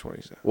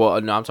 mid-20s.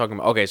 Well, no, I'm talking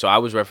about... Okay, so I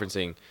was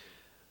referencing...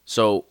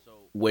 So,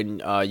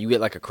 when you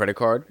get, like, a credit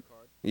card,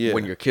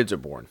 when your kids are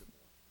born,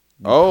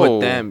 you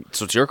put them...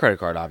 So, it's your credit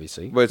card,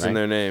 obviously. But it's in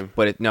their name.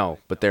 But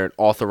they're an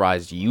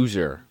authorized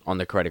user on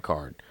the credit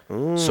card.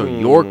 So,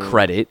 your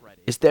credit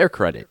is their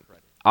credit.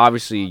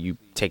 Obviously, you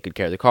take good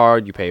care of the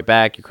card, you pay it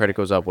back, your credit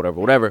goes up,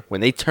 whatever.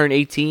 When they turn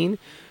 18...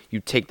 You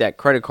take that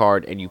credit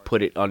card and you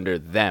put it under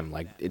them.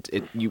 Like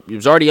it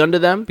was already under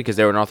them because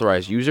they were an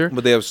authorized user.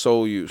 But they have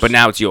sole use. But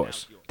now it's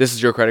yours. This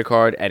is your credit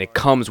card and it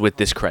comes with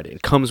this credit.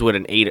 It comes with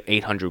an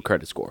 800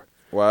 credit score.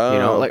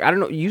 Wow. Like, I don't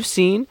know. You've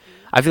seen,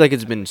 I feel like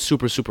it's been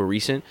super, super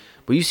recent,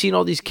 but you've seen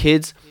all these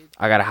kids.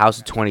 I got a house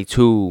at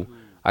 22.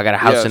 I got a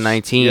house at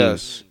 19.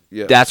 Yes.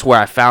 That's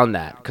where I found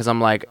that. Because I'm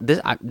like, there's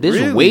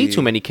really? way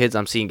too many kids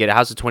I'm seeing get a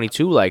house at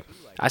 22. Like,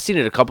 I've seen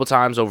it a couple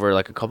times over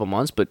like a couple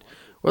months, but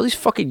where are these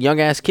fucking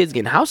young-ass kids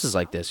getting houses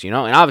like this, And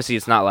obviously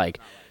it's not like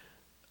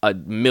a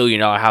 $1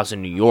 million house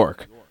in New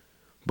York.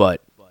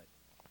 But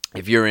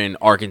if you're in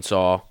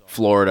Arkansas,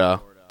 Florida,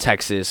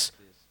 Texas,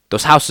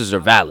 those houses are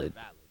valid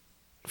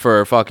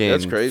for fucking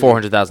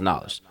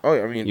 $400,000.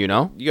 Oh, I mean, you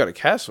got a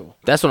castle.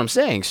 That's what I'm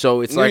saying.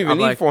 So it's you like... You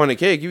don't even need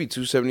 $400K. Give you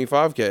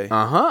 $275K.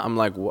 Uh-huh. I'm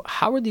like,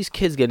 how are these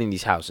kids getting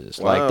these houses?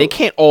 Wow. Like, they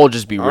can't all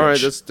just be rich. All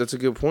right, that's a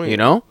good point.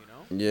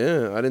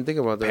 Yeah, I didn't think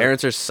about that.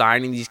 Parents are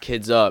signing these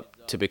kids up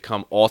to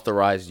become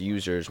authorized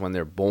users when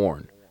they're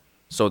born.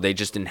 So they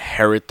just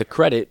inherit the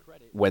credit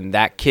when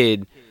that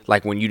kid,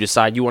 like when you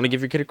decide you want to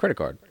give your kid a credit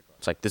card.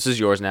 It's like, this is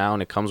yours now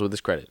and it comes with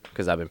this credit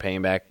because I've been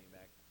paying back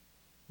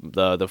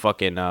the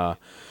fucking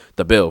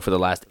the bill for the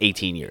last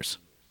 18 years.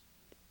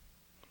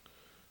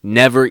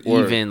 Never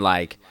even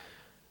like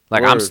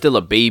I'm still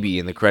a baby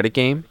in the credit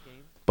game,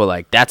 but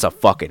like that's a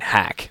fucking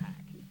hack.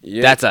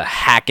 Yeah. That's a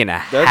hack and a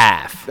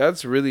half.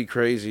 That's really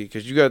crazy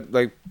because you got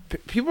like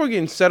people are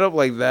getting set up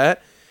like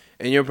that.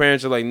 And your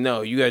parents are like,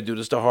 no, you got to do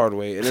this the hard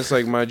way. And it's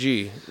like, my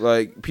G,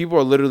 like, people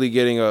are literally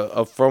getting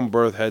a from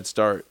birth head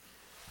start.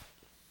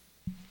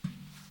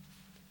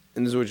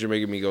 And this is what you're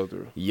making me go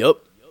through.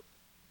 Yup.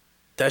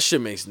 That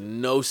shit makes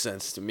no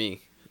sense to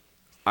me.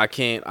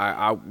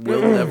 I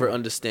will never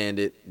understand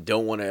it.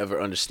 Don't want to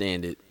ever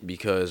understand it.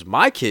 Because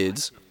my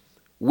kids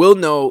will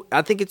know,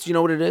 I think it's, you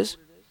know what it is?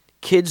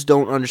 Kids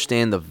don't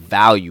understand the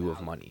value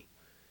of money.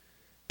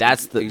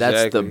 That's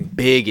the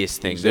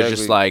biggest thing. Exactly. They're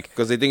just like...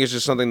 Because they think it's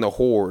just something to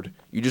hoard.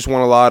 You just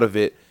want a lot of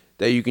it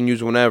that you can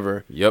use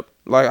whenever. Yep.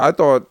 Like, I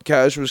thought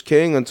cash was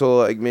king until,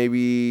 like,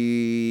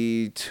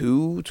 maybe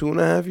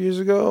 2.5 years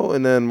ago.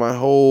 And then my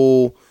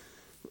whole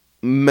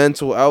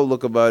mental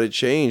outlook about it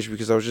changed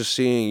because I was just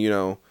seeing,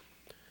 you're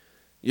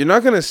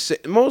not going to...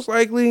 Most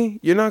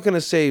likely, you're not going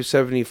to save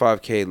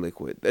 $75K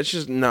liquid. That's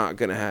just not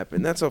going to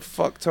happen. That's a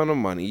fuck ton of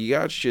money. You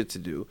got shit to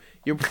do.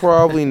 You're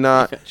probably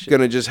not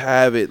going to just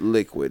have it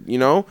liquid,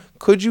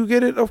 Could you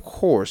get it? Of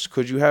course.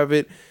 Could you have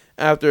it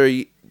after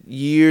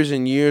years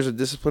and years of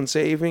disciplined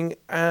saving?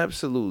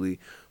 Absolutely.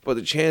 But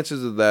the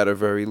chances of that are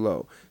very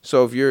low.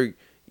 So if you're,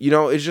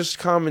 it's just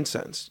common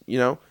sense,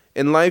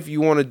 In life,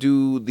 you want to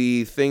do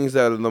the things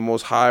that are the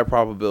most high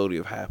probability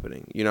of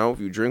happening. If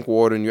you drink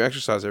water and you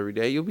exercise every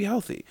day, you'll be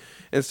healthy.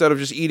 Instead of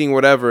just eating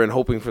whatever and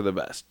hoping for the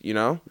best,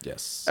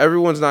 Yes.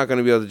 Everyone's not going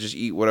to be able to just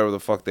eat whatever the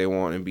fuck they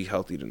want and be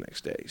healthy the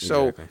next day.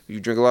 So if you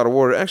drink a lot of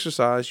water,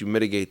 exercise, you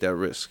mitigate that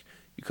risk.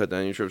 You cut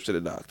down your trips to the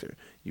doctor.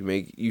 You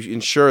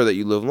ensure that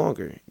you live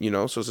longer,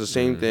 So it's the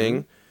same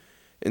thing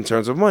in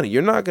terms of money.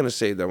 You're not going to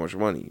save that much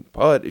money.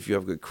 But if you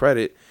have good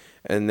credit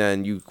and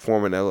then you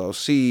form an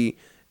LLC,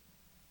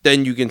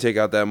 then you can take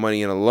out that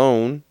money in a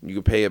loan. You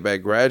can pay it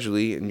back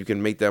gradually, and you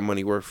can make that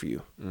money work for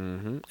you.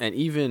 Mm-hmm. And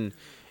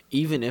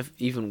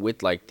even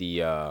with like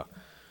the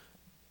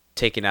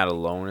taking out a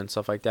loan and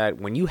stuff like that,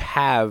 when you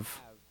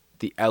have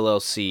the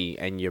LLC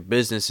and your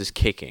business is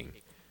kicking,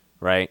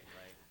 right?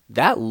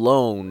 That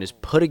loan is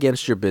put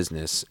against your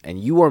business, and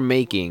you are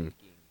making,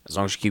 as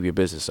long as you keep your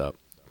business up,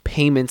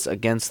 payments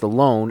against the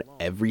loan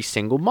every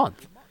single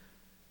month.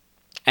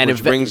 And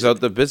Which brings up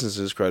the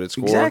business's credit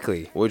score.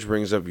 Exactly. Which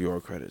brings up your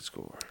credit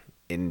score.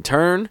 In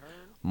turn,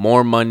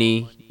 more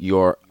money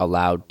you're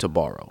allowed to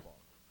borrow.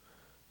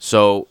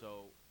 So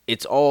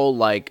it's all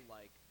like,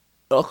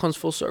 it all comes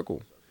full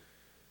circle,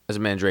 as a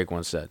man Drake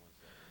once said.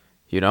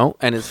 You know?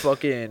 And it's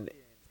fucking,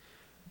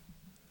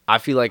 I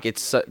feel like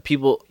it's,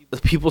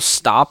 people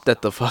stopped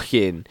at the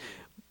fucking,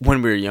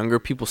 when we were younger,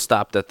 people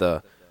stopped at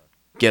the,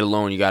 get a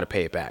loan, you got to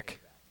pay it back.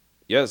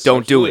 Yes,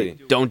 Don't absolutely.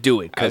 do it. Don't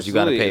do it because you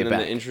got to pay and it then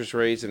back. the interest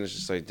rates, and it's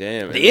just like,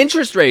 damn. The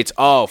interest rates,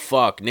 oh,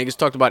 fuck. Niggas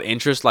talked about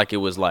interest like it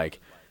was like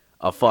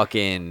a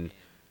fucking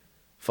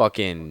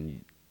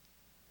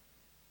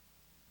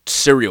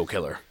serial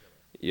killer.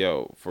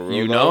 Yo, for real,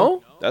 You though,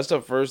 know? that's the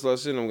first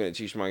lesson I'm going to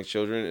teach my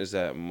children is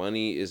that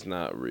money is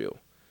not real.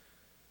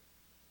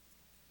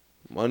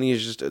 Money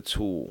is just a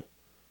tool.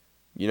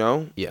 You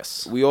know?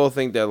 Yes. We all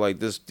think that like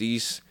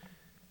these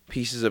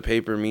pieces of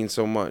paper mean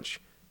so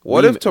much.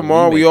 What We if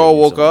tomorrow make we it all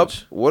mean woke so up?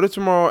 much. What if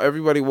tomorrow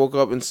everybody woke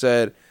up and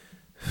said,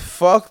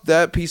 "Fuck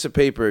that piece of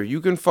paper. You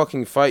can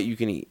fucking fight. You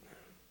can eat."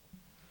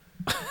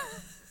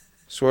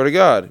 Swear to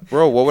God,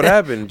 bro. What would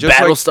happen?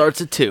 Battle starts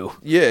at 2.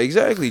 Yeah,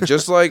 exactly.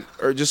 Just like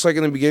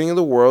in the beginning of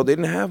the world, they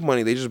didn't have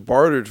money. They just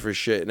bartered for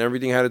shit, and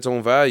everything had its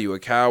own value. A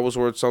cow was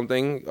worth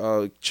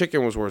something.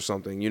 Chicken was worth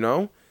something. You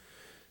know.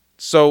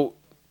 So,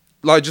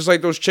 like just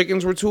like those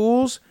chickens were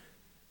tools,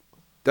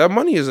 that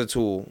money is a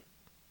tool.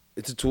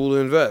 It's a tool to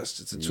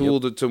invest. It's a tool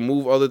to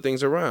move other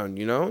things around.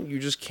 You know, you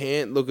just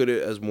can't look at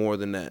it as more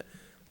than that.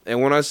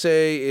 And when I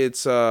say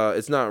it's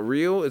not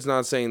real, it's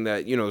not saying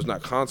that it's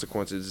not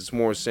consequences. It's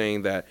more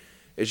saying that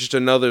it's just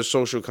another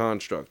social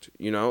construct.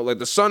 You know, like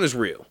the sun is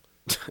real.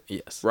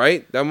 Yes.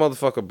 Right? That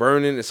motherfucker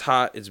burning. It's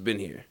hot. It's been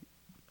here.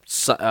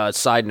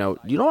 Side note,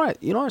 you know what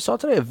I saw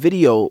today? A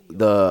video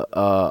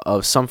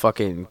of some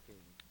fucking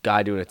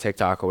guy doing a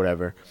TikTok or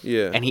whatever.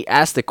 Yeah. And he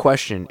asked the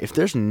question, if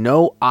there's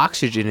no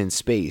oxygen in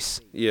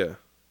space, Yeah.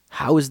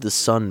 how is the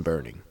sun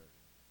burning?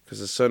 Because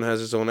the sun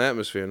has its own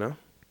atmosphere now.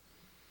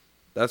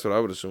 That's what I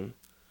would assume.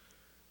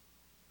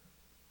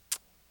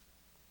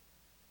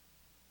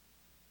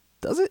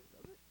 Does it?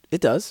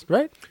 It does,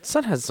 right? The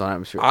sun has its own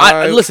atmosphere.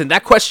 I- Listen,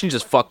 that question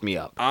just fucked me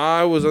up.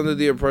 I was under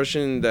the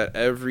impression that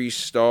every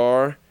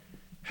star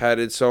had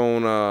its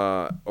own,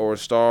 or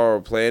star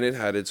or planet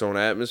had its own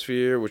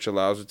atmosphere, which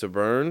allows it to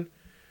burn.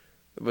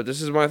 But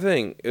this is my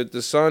thing. If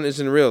the sun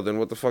isn't real, then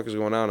what the fuck is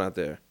going on out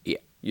there? Yeah.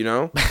 You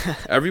know?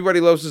 Everybody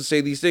loves to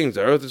say these things.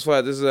 The earth is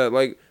flat, this is that.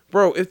 Like,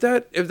 bro, if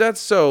that's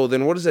so,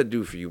 then what does that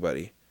do for you,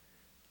 buddy?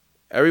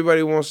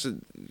 Everybody wants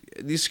to...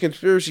 These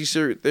conspiracy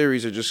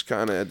theories are just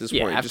kind of, at this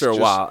point... After a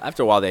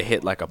while, they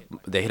hit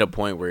a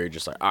point where you're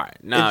just like, all right,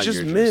 now it's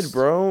just mid,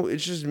 bro.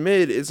 It's just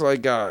mid. It's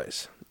like,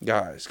 guys.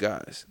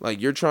 Like,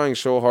 you're trying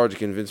so hard to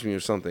convince me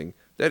of something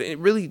that it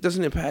really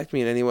doesn't impact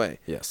me in any way.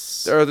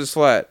 Yes. The earth is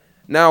flat.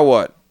 Now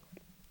what?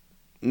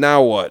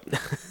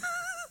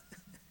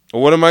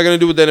 What am I going to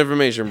do with that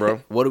information,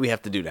 bro? What do we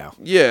have to do now?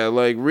 Yeah,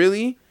 like,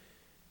 really?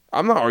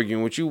 I'm not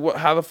arguing with you.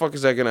 How the fuck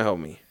is that going to help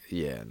me?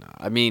 Yeah, no.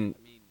 I mean,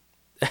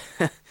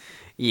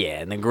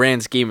 yeah, in the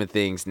grand scheme of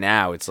things,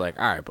 now it's like,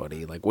 all right,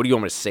 buddy, like, what do you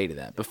want me to say to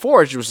that?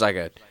 Before, it's just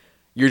like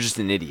you're just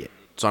an idiot,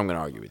 so I'm going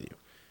to argue with you.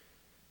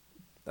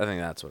 I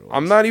think that's what it was.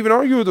 I'm not even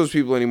arguing with those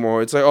people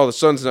anymore. It's like, oh, the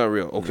sun's not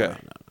real. Okay.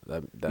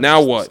 No, that Now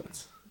makes no what?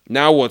 sense.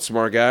 Now what,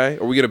 smart guy?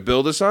 Are we going to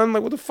build a sun?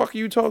 Like, what the fuck are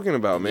you talking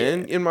about,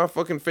 man? In my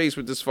fucking face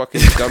with this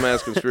fucking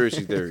dumbass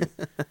conspiracy theory.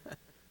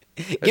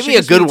 Give me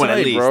a good one,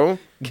 at least. Bro.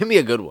 Give me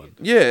a good one.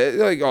 Yeah,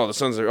 like, oh, the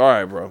sun's there. All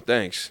right, bro.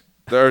 Thanks.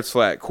 The earth's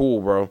flat.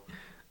 Cool, bro.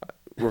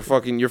 You're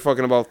fucking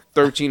about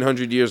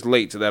 1,300 years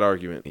late to that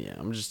argument. Yeah,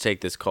 I'm just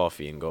take this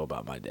coffee and go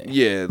about my day.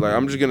 Yeah, like,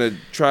 I'm just going to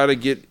try to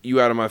get you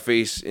out of my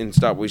face and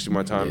stop wasting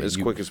my time as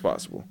quick as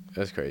possible.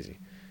 That's crazy.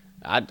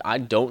 I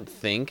don't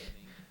think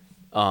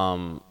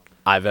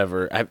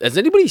has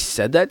anybody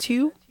said that to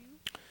you?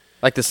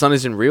 Like the sun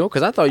isn't real?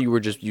 Because I thought you were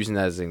just using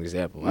that as an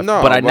example.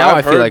 No, but I've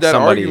I feel heard like that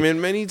somebody. argument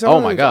many times. Oh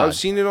my god, I've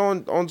seen it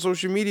on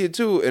social media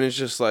too, and it's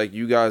just like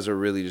you guys are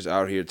really just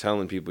out here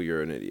telling people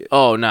you're an idiot.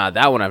 Oh nah,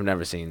 that one I've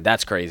never seen.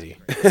 That's crazy.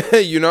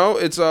 You know,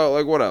 it's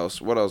like what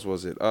else? What else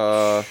was it?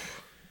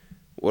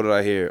 What did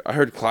I hear? I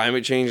heard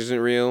climate change isn't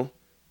real.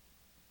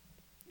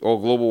 Or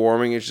global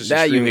warming. It's just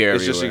that extreme, you hear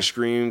it's just everywhere.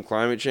 extreme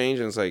climate change,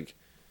 and it's like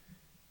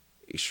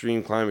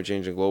extreme climate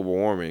change and global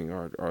warming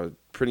are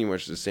pretty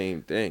much the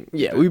same thing.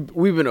 Yeah,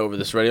 we've been over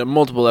this already on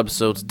multiple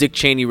episodes. Dick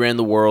Cheney ran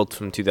the world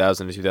from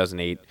 2000 to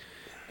 2008,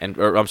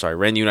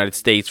 ran the United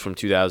States from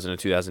 2000 to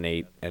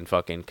 2008, and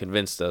fucking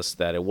convinced us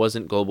that it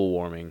wasn't global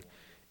warming,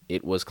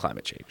 it was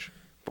climate change.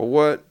 But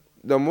what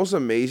the most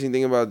amazing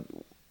thing about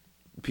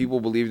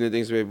people believe in the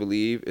things they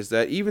believe is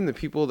that even the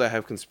people that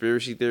have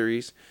conspiracy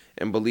theories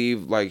and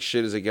believe like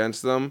shit is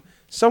against them,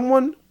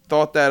 someone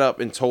thought that up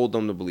and told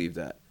them to believe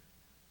that.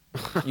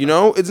 You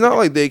know, it's not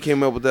like they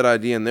came up with that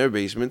idea in their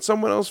basement.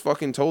 Someone else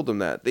fucking told them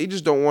that. They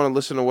just don't want to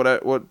listen to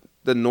what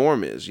the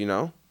norm is, you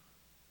know?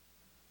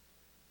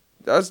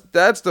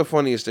 That's the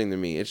funniest thing to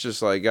me. It's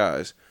just like,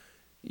 guys,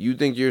 you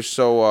think you're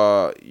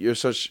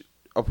such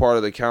a part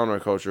of the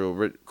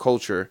countercultural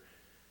culture,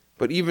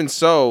 but even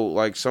so,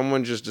 like,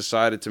 someone just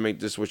decided to make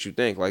this what you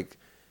think. Like,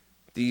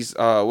 these,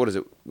 what is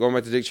it? Going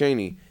back to Dick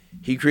Cheney,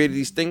 he created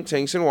these think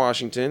tanks in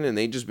Washington, and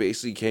they just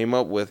basically came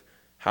up with,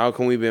 how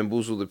can we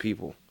bamboozle the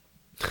people?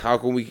 How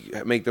can we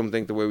make them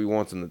think the way we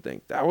want them to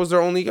think? That was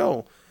their only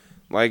goal.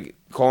 Like,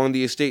 calling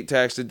the estate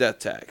tax the death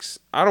tax.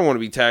 I don't want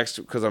to be taxed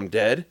because I'm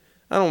dead.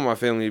 I don't want my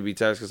family to be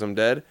taxed because I'm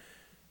dead.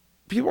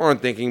 People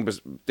aren't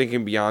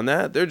thinking beyond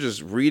that. They're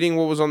just reading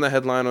what was on the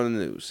headline on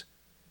the news.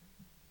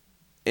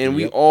 And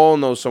we all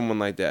know someone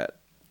like that.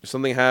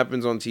 Something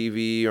happens on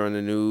TV or in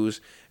the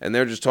news, and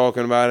they're just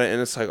talking about it,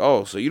 and it's like,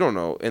 oh, so you don't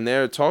know. And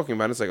they're talking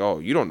about it, it's like, oh,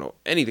 you don't know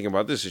anything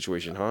about this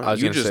situation, huh?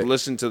 You just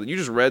you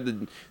just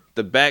read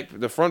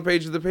the front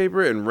page of the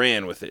paper and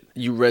ran with it.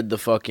 You read the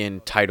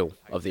fucking title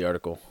of the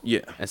article.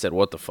 Yeah. And said,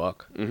 what the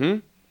fuck?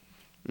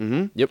 Mm-hmm.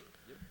 Mm-hmm. Yep.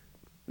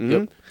 Mm-hmm.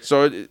 Yep.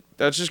 So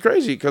that's just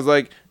crazy, because,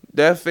 like,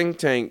 that think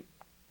tank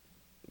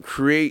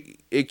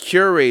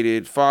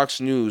curated Fox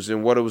News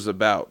and what it was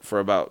about for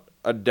about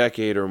a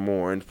decade or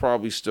more, and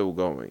probably still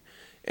going.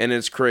 And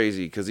it's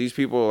crazy because these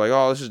people are like,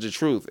 oh, this is the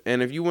truth.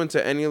 And if you went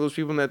to any of those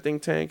people in that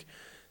think tank,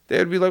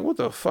 they'd be like, what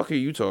the fuck are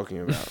you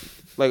talking about?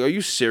 Like, are you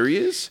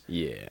serious?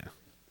 Yeah.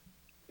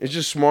 It's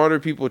just smarter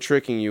people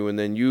tricking you, and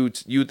then you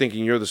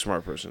thinking you're the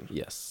smart person.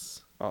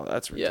 Yes. Oh,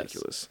 that's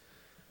ridiculous. Yes.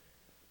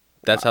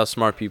 That's how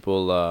smart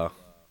people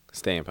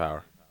stay in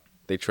power.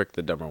 They trick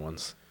the dumber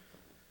ones.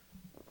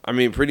 I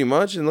mean, pretty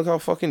much, and look how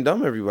fucking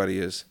dumb everybody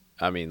is.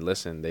 I mean,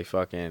 listen, they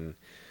fucking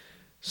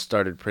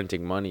started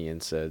printing money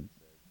and said,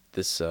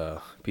 this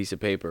piece of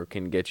paper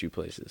can get you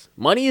places.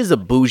 Money is a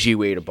bougie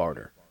way to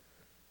barter.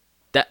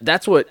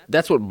 That's what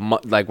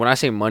like when I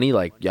say money,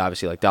 like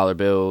obviously like dollar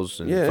bills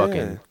and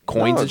fucking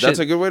coins and shit. That's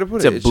a good way to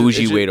put it. It's a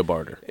bougie way to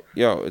barter.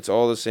 Yo, it's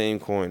all the same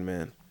coin,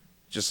 man.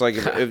 Just like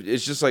if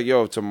it's just like,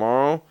 yo,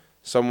 tomorrow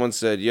someone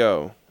said,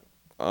 yo,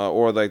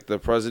 or like the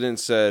president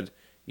said,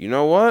 you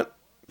know what?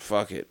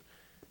 Fuck it.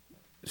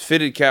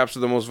 Fitted caps are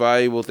the most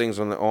valuable things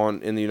in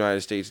the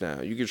United States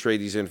now. You can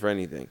trade these in for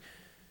anything.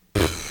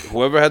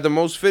 Whoever had the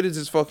most fitteds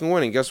is fucking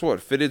winning. Guess what?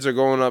 Fitteds are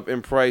going up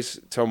in price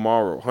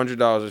tomorrow.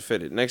 $100 a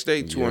fitted. Next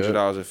day,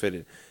 $200 a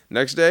fitted.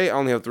 Next day, I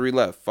only have 3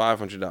 left.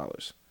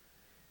 $500.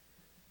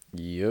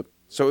 Yep.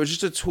 So it's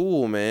just a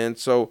tool, man.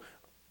 So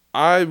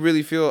I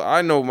really feel,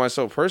 I know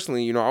myself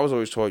personally, you know, I was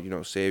always taught, you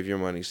know, save your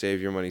money,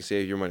 save your money,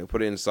 save your money.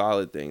 Put it in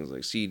solid things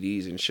like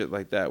CDs and shit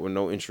like that with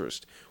no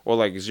interest. Or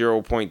like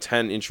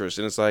 0.10 interest.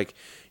 And it's like,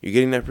 you're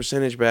getting that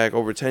percentage back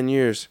over 10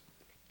 years.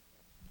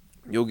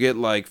 You'll get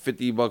like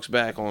 $50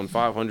 back on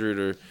 500,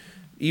 or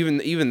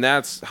even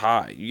that's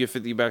high. You get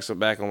 $50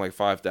 back on like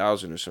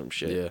 5,000 or some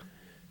shit. Yeah.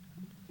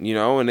 You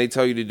know, and they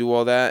tell you to do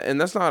all that,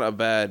 and that's not a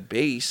bad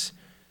base.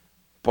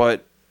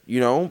 But you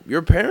know,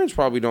 your parents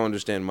probably don't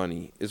understand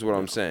money, is what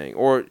I'm saying.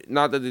 Or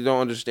not that they don't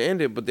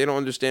understand it, but they don't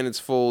understand its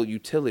full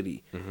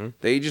utility. Mm-hmm.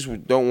 They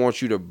just don't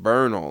want you to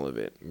burn all of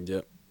it.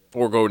 Yep.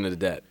 Or go into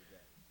debt.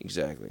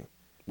 Exactly.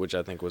 Which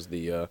I think was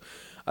the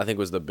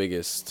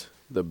biggest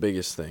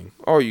thing.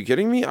 Oh, are you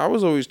kidding me? I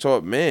was always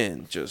taught,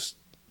 man, just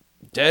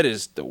debt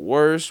is the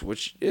worst,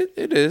 which it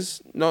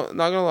is. No,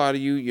 not gonna lie to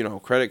you. You know,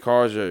 credit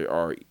cards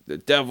are the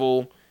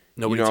devil.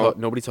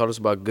 Nobody taught us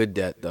about good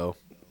debt though.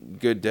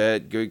 Good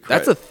debt, good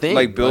credit. That's a thing.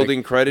 Like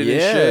building credit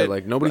and shit.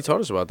 Like nobody taught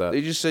us about that.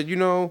 They just said, you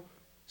know,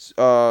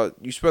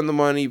 you spend the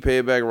money, pay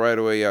it back right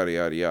away, yada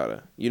yada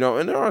yada. You know,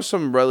 and there are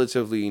some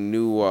relatively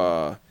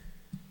new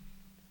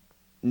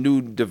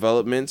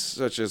developments,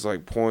 such as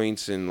like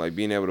points and like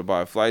being able to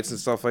buy flights and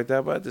stuff like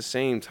that. But at the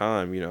same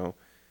time, you know,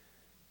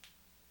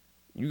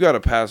 you got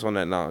to pass on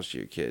that knowledge to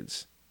your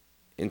kids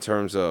in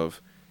terms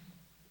of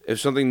if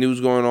something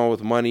new's going on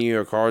with money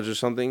or cards or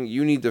something,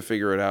 you need to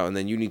figure it out, and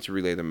then you need to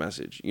relay the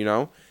message, you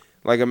know?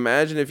 Like,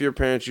 imagine if your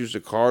parents used a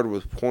card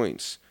with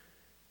points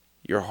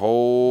your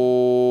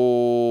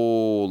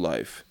whole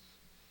life.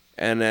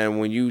 And then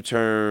when you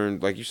turn,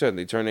 like you said,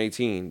 they turn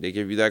 18, they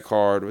give you that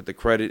card with the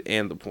credit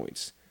and the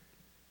points.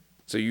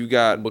 So you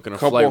got booking a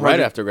flight right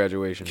after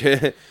graduation.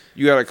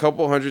 You got a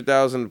couple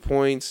 100,000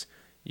 points.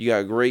 You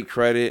got great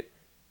credit.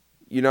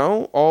 You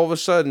know, all of a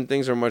sudden,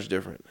 things are much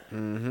different.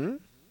 Mm-hmm.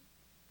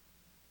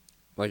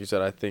 Like you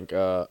said, I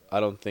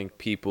don't think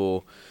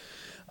people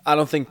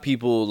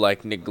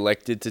like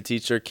neglected to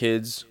teach their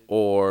kids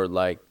or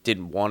like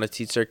didn't want to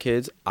teach their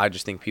kids. I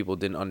just think people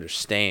didn't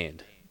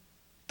understand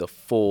the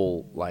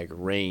full like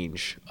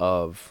range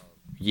of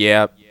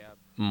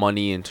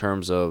money in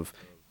terms of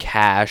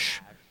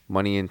cash,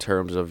 money in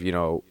terms of, you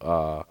know,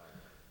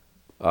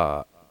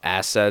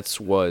 assets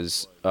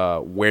was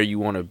where you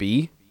want to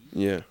be.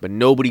 Yeah. But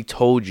nobody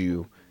told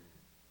you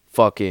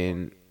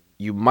fucking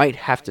you might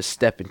have to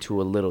step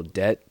into a little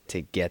debt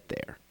to get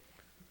there.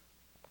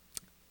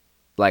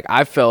 Like,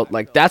 I felt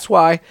like that's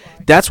why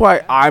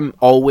I'm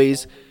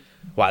always,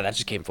 wow, that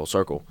just came full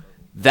circle.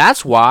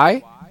 That's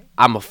why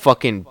I'm a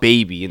fucking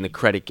baby in the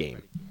credit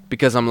game.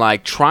 Because I'm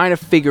like trying to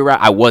figure out,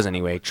 I was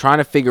anyway, trying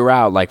to figure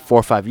out like 4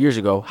 or 5 years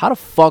ago, how the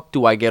fuck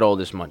do I get all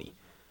this money?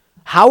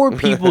 How are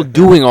people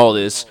doing all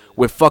this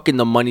with fucking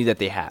the money that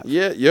they have?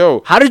 Yeah,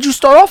 yo. How did you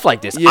start off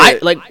like this? Yeah.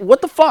 Like,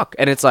 what the fuck?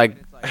 And it's like,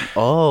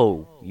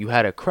 oh, you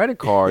had a credit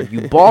card,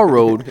 you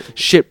borrowed,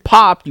 shit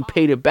popped, you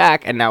paid it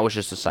back, and now it's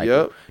just a cycle.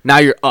 Yep. Now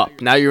you're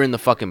up. Now you're in the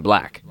fucking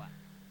black.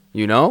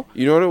 You know?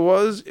 You know what it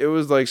was? It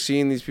was like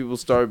seeing these people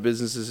start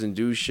businesses and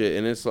do shit,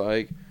 and it's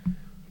like,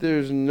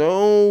 there's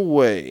no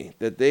way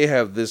that they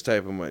have this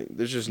type of money.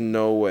 There's just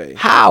no way.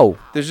 How?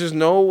 There's just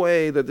no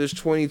way that this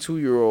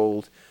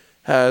 22-year-old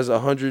has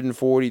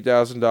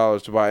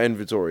 $140,000 to buy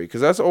inventory.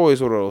 Because that's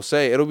always what it'll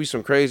say. It'll be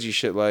some crazy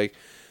shit like,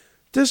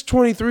 this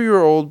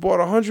 23-year-old bought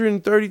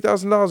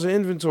 $130,000 in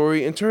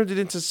inventory and turned it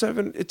into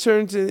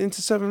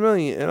 $7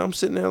 million. And I'm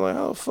sitting there like,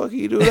 how the fuck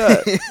you do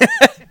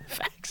that?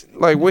 Facts.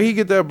 Like, where he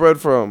get that bread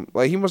from?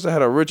 Like, he must have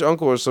had a rich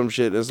uncle or some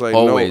shit. It's like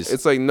Always. no,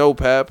 it's like no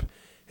pep.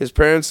 His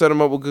parents set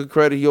him up with good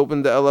credit. He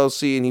opened the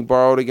LLC and he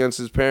borrowed against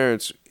his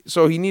parents.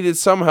 So he needed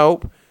some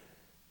help,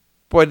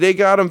 but they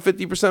got him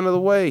 50% of the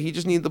way. He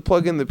just needed to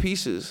plug in the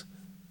pieces.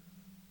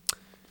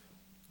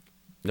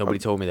 Nobody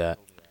told me that.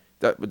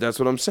 But that's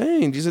what I'm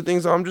saying. These are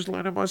things I'm just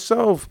learning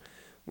myself.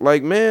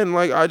 Like, man,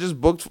 like I just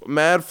booked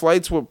mad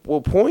flights with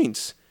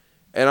points,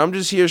 and I'm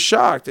just here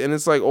shocked. And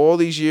it's like all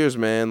these years,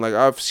 man. Like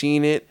I've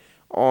seen it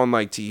on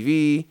like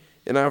TV.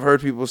 And I've heard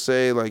people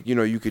say, like, you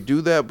know, you could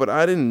do that, but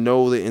I didn't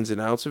know the ins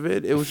and outs of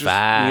it. It was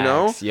just, you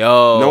know,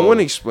 yo, no one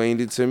explained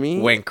it to me.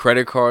 When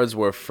credit cards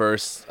were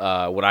first,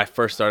 when I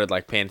first started,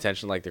 like, paying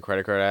attention, like, the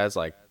credit card ads,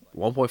 like,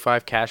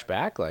 1.5 cash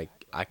back, like,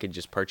 I could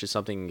just purchase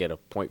something and get a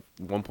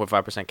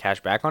 1.5% cash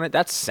back on it.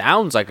 That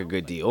sounds like a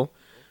good deal,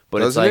 but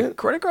Doesn't it's like, it?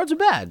 credit cards are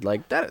bad.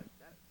 Like, that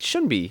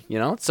shouldn't be, you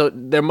know? So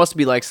there must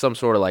be, like, some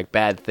sort of, like,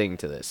 bad thing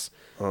to this.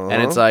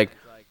 And it's like,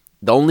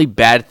 the only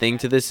bad thing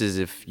to this is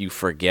if you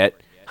forget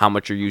how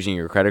much you're using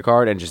your credit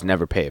card and just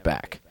never pay it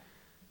back.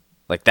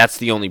 Like, that's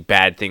the only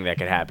bad thing that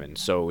could happen.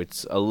 So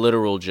it's a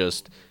literal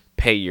just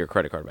pay your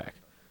credit card back.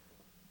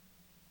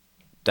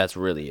 That's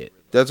really it.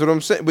 That's what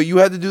I'm saying. But you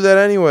had to do that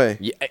anyway.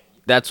 Yeah,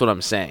 that's what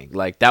I'm saying.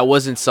 Like, that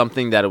wasn't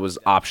something that it was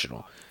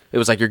optional. It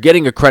was like, you're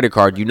getting a credit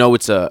card. You know,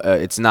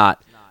 it's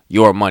not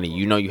your money.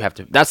 You know, you have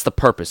to. That's the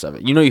purpose of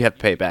it. You know, you have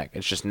to pay it back.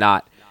 It's just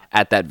not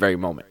at that very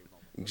moment.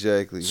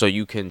 Exactly. So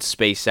you can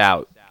space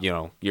out, you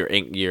know,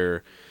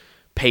 your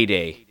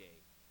payday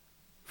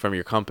from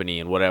your company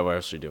and whatever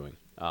else you're doing.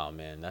 Oh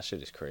man, that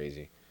shit is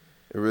crazy.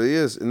 It really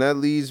is, and that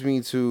leads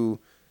me to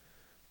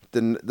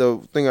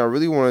the thing I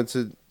really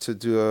wanted to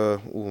do.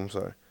 I'm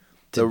sorry.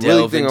 The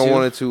really thing I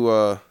wanted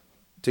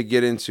to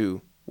get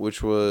into,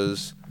 which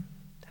was,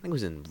 I think it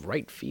was in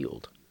right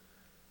field.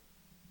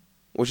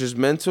 Which is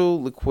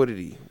mental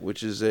liquidity,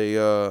 which is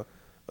a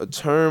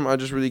term I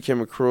just really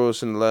came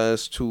across in the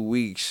last 2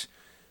 weeks,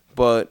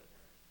 but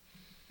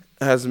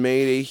has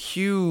made a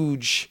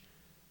huge,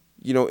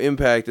 you know,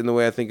 impact in the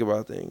way I think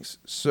about things.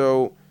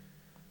 So,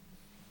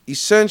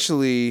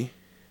 essentially,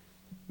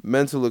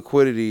 mental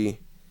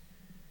liquidity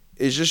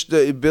is just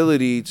the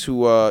ability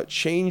to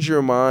change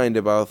your mind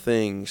about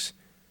things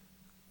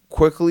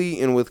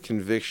quickly and with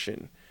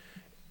conviction.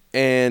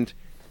 And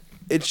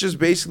it's just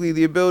basically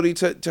the ability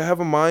to have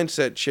a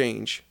mindset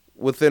change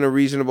within a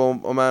reasonable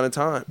amount of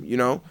time, you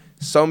know?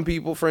 Some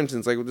people, for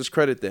instance, like with this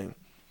credit thing,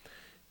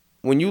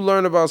 when you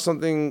learn about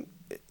something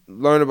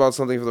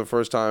for the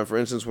first time. For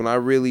instance, when I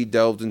really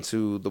delved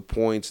into the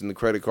points and the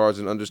credit cards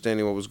and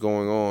understanding what was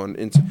going on,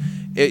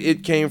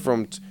 it came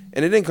from,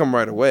 and it didn't come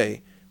right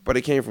away, but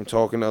it came from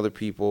talking to other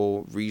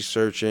people,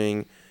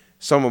 researching,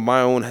 some of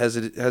my own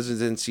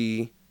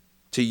hesitancy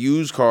to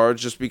use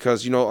cards just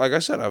because, you know, like I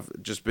said, I've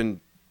just been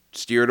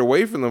steered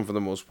away from them for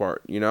the most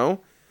part, you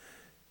know?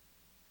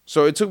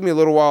 So it took me a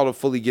little while to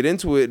fully get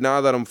into it. Now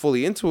that I'm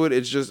fully into it,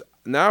 it's just,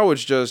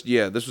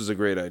 yeah, this was a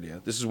great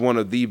idea. This is one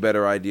of the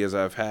better ideas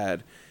I've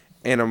had.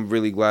 And I'm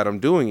really glad I'm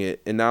doing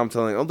it. And now I'm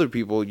telling other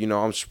people, you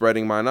know, I'm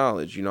spreading my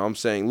knowledge. You know, I'm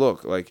saying,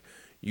 look, like,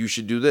 you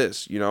should do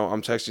this. You know,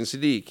 I'm texting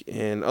Sadiq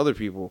and other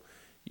people,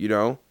 you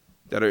know,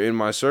 that are in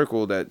my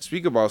circle that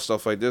speak about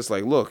stuff like this.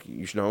 Like, look,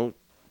 you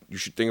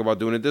should think about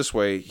doing it this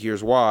way.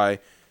 Here's why.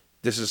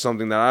 This is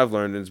something that I've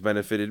learned and it's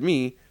benefited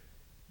me.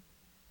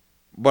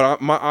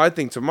 But I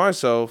think to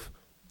myself,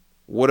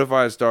 what if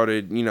I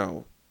started, you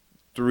know,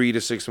 3 to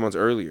 6 months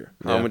earlier?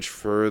 How much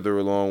further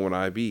along would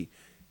I be?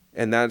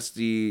 And that's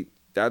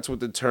what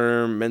the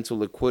term mental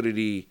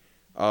liquidity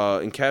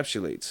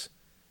encapsulates.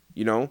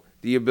 You know,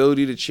 the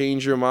ability to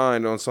change your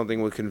mind on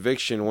something with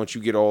conviction once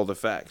you get all the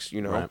facts,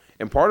 you know. Right.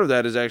 And part of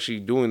that is actually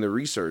doing the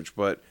research.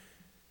 But,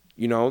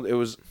 you know,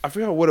 I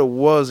forgot what it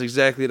was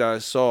exactly that I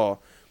saw.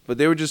 But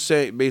they were just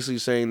basically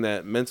saying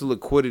that mental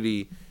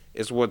liquidity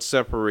is what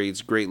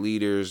separates great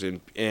leaders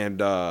and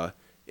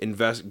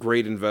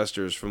great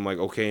investors from like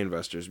okay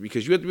investors,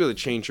 because you have to be able to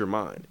change your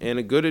mind. And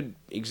a good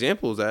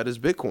example of that is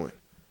Bitcoin.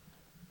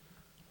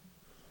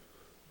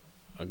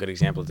 A good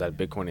example is that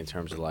Bitcoin in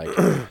terms of like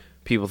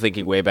people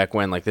thinking way back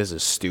when like this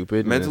is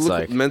stupid.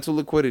 Mental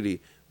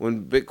liquidity.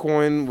 When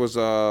Bitcoin was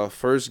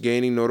first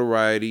gaining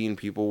notoriety and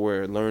people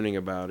were learning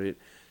about it,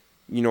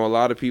 you know, a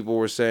lot of people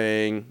were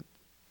saying,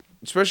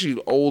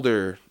 especially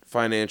older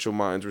financial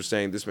minds were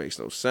saying, this makes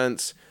no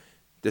sense.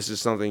 This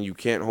is something you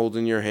can't hold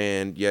in your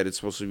hand, yet it's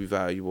supposed to be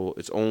valuable.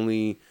 It's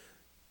only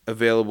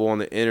available on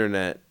the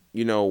internet.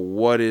 You know,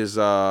 what's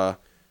the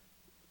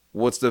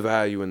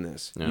value in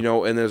this? Yeah. You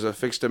know, and there's a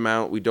fixed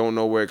amount. We don't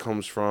know where it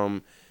comes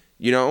from.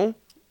 You know,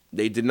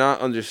 they did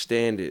not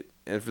understand it.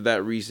 And for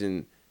that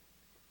reason,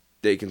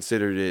 they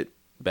considered it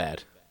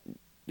bad.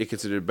 They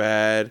considered it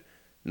bad,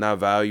 not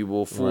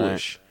valuable,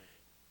 foolish. Right.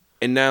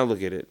 And now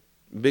look at it.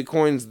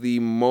 Bitcoin's the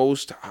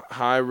most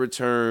high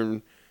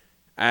return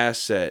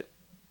asset,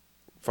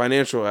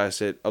 financial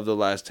asset of the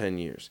last 10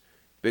 years.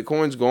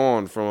 Bitcoin's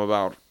gone from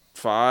about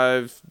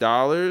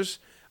 $5.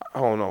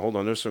 Oh no, hold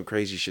on. There's some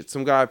crazy shit.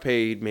 Some guy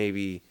paid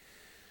maybe,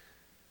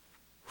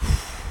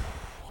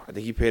 I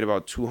think he paid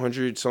about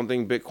 200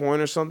 something Bitcoin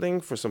or something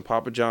for some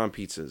Papa John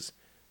pizzas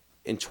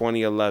in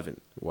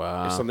 2011.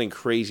 Wow. Or something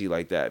crazy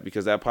like that,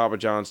 because that Papa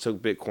John's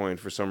took Bitcoin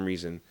for some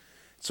reason.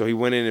 So he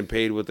went in and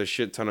paid with a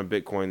shit ton of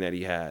Bitcoin that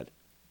he had.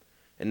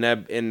 And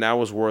that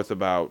was worth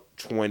about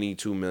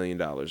 $22 million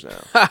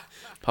now.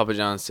 Papa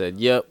John said,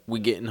 "Yep, we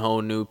getting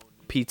whole new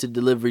pizza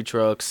delivery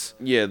trucks."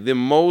 Yeah, the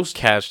most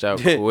cashed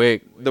out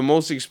quick. The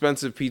most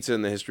expensive pizza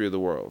in the history of the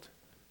world.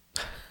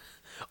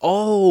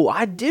 Oh,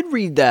 I did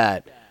read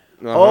that.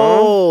 Uh-huh.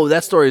 Oh,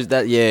 that story is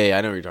that. Yeah,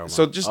 I know what you're talking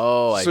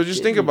about. So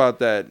just think about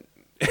that.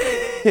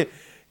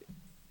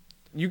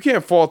 You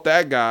can't fault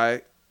that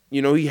guy.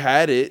 You know, he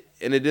had it,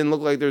 and it didn't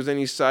look like there was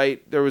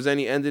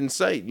any end in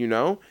sight. You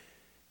know.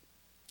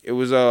 It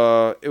was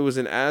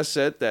an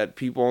asset that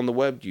people on the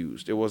web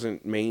used. It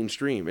wasn't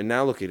mainstream. And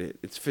now look at it.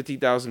 It's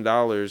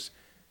 $50,000.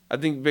 I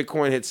think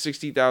Bitcoin hit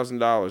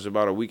 $60,000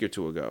 about a week or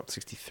two ago.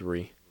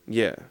 63.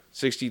 Yeah,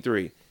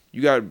 63.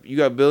 You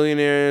got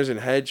billionaires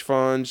and hedge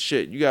funds.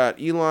 Shit, you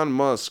got Elon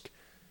Musk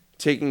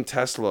taking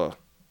Tesla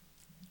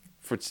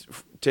for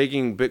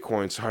taking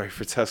Bitcoin. Sorry,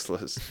 for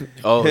Teslas.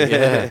 Oh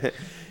yeah.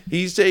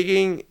 He's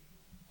taking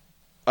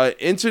an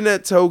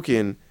internet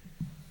token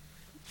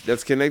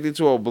that's connected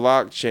to a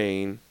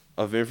blockchain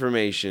of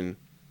information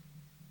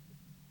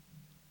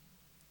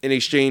in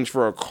exchange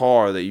for a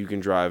car that you can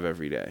drive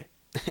every day.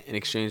 In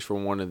exchange for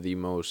one of the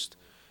most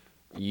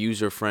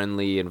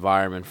user-friendly,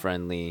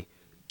 environment-friendly,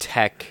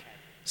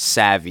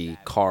 tech-savvy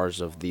cars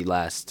of the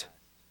last...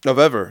 Of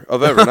ever.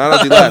 Not of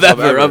the last. of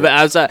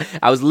ever.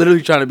 I was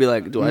literally trying to be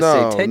like, do I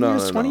say 10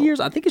 years, 20 years?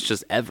 I think it's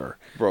just ever.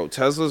 Bro,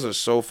 Teslas are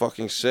so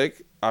fucking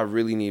sick. I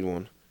really need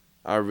one.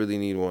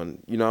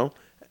 You know?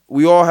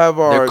 We all have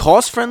our... They're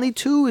cost-friendly,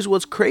 too, is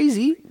what's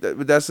crazy.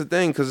 But that's the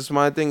thing, because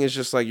my thing is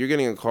just like, you're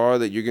getting a car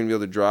that you're going to be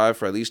able to drive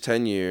for at least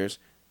 10 years.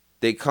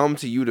 They come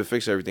to you to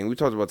fix everything. We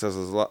talked about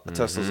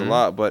Teslas a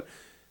lot, but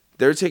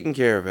they're taking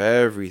care of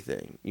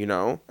everything, you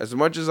know? As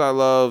much as I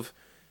love,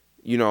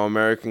 you know,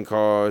 American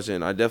cars,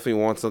 and I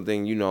definitely want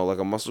something, you know, like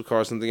a muscle car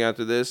or something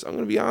after this, I'm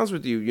going to be honest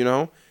with you, you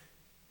know?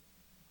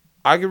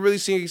 I could really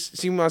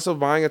see myself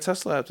buying a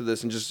Tesla after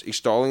this and just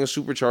installing a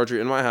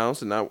supercharger in my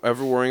house and not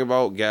ever worrying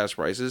about gas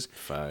prices.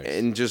 Facts.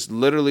 And just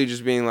literally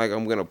just being like,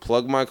 I'm going to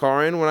plug my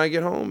car in when I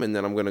get home, and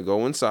then I'm going to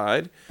go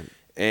inside.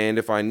 And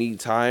if I need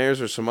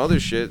tires or some other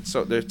shit,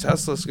 so their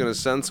Tesla's going to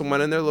send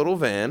someone in their little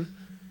van,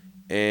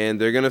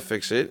 and they're going to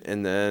fix it,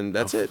 and then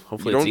that's it.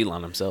 Hopefully it's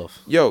Elon himself.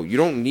 Yo, you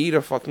don't need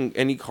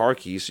any car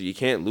keys, so you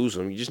can't lose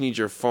them. You just need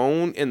your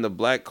phone and the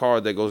black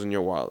card that goes in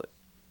your wallet.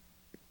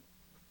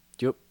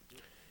 Yep.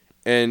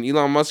 And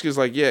Elon Musk is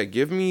like, yeah,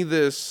 give me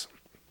this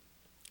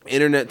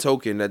internet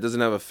token that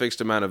doesn't have a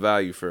fixed amount of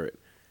value for it.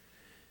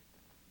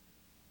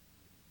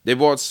 They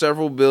bought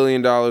several $1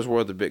 billion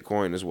worth of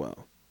Bitcoin as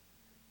well.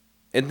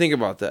 And think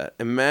about that.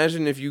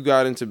 Imagine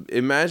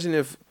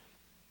if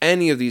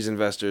any of these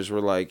investors were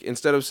like,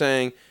 instead of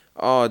saying,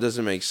 oh, it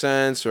doesn't make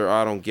sense, or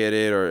I don't get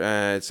it, or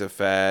it's a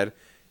fad,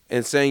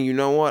 and saying, you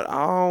know what,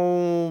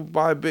 I'll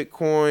buy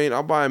Bitcoin,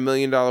 I'll buy $1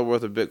 million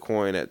worth of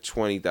Bitcoin at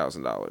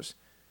 $20,000.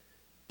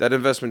 That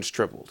investment's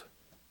tripled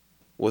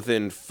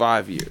within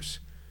 5 years.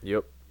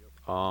 Yep.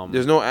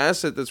 There's no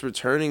asset that's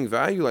returning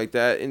value like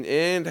that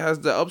and has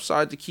the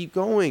upside to keep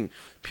going.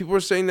 People are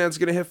saying that it's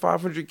going to hit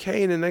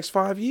 500K in the next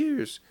 5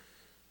 years.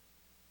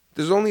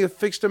 There's only a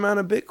fixed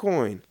amount of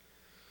Bitcoin.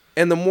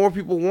 And the more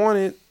people want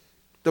it,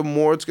 the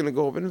more it's going to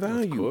go up in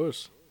value. Of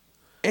course.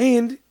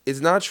 And it's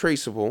not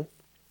traceable.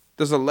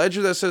 There's a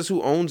ledger that says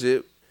who owns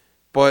it.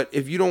 But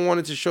if you don't want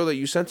it to show that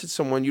you sent it to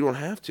someone, you don't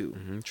have to.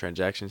 Mm-hmm.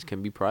 Transactions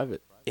can be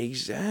private.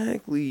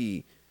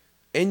 Exactly.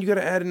 And you got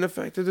to add in the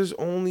fact that there's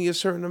only a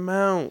certain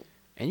amount.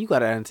 And you got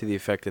to add into the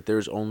effect that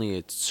there's only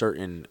a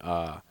certain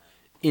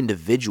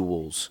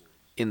individuals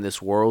in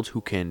this world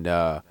who can,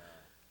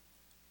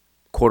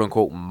 quote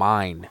unquote,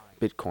 mine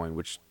Bitcoin,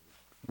 which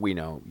we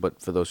know,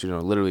 but for those who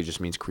don't, literally just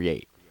means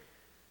create.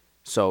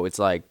 So it's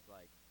like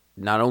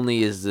not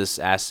only is this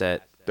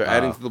asset They're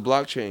adding to the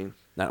blockchain.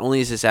 not only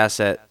is this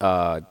asset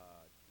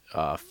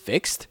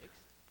fixed,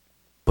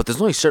 but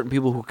there's only certain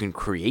people who can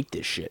create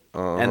this shit,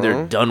 and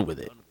they're done with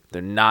it.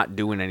 They're not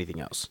doing anything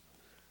else.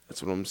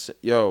 That's what I'm saying.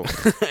 Yo,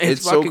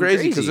 it's so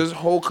crazy because there's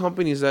whole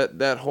companies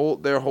their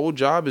whole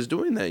job is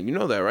doing that. You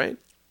know that, right?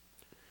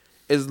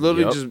 It's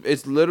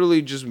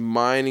literally just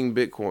mining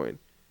Bitcoin.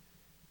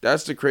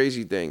 That's the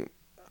crazy thing.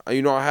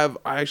 You know,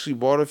 I actually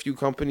bought a few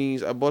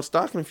companies. I bought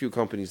stock in a few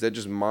companies that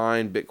just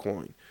mine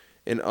Bitcoin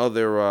and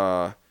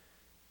other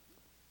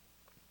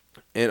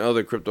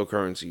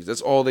cryptocurrencies.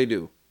 That's all they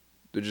do.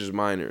 They're just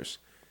miners.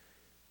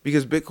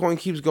 Because Bitcoin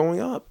keeps going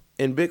up,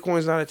 and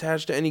Bitcoin's not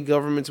attached to any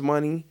government's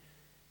money.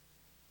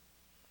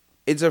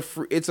 It's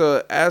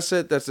a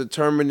asset that's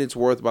determined its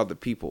worth by the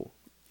people.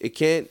 It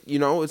can't,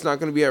 it's not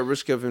going to be at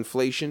risk of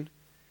inflation.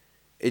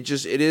 Its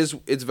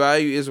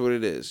value is what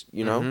it is,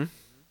 Mm-hmm.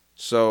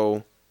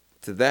 So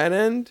to that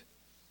end,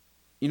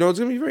 it's going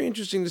to be very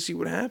interesting to see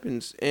what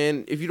happens.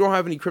 And if you don't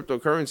have any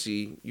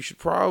cryptocurrency, you should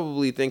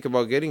probably think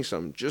about getting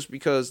some, just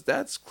because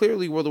that's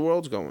clearly where the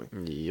world's going.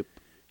 Yep.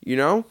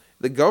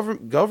 The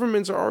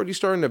governments are already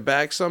starting to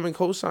back some and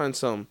co-sign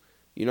some.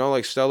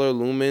 Like Stellar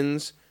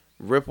Lumens,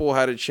 Ripple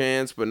had a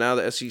chance, but now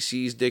the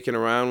SEC's dicking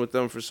around with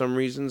them for some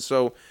reason.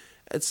 So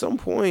at some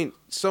point,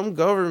 some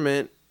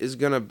government is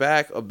gonna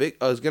back a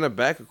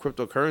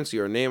cryptocurrency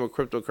or name a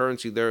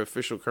cryptocurrency their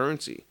official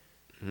currency.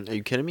 Are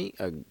you kidding me?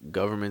 A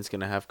government's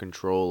gonna have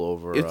control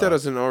over if that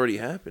hasn't already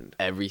happened.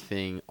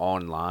 Everything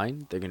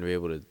online. They're gonna be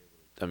able to.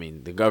 I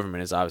mean, the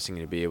government is obviously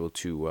gonna be able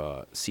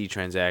to see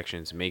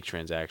transactions, make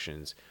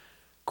transactions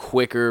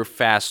quicker,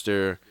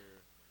 faster,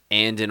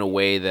 and in a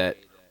way that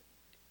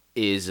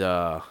is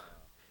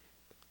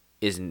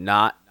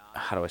not,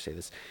 how do I say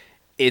this?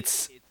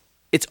 It's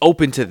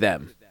open to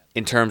them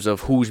in terms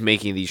of who's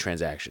making these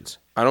transactions.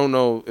 I don't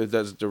know if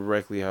that's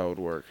directly how it would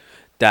work.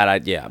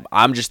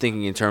 I'm just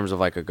thinking in terms of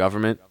like a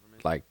government.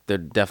 Like, they're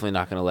definitely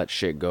not gonna let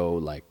shit go.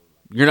 Like,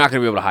 you're not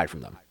gonna be able to hide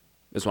from them.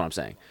 That's what I'm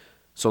saying.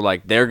 So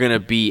like, they're gonna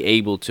be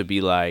able to be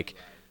like,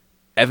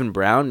 Evan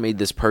Brown made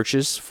this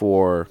purchase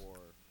for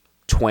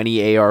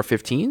 20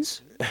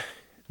 AR-15s.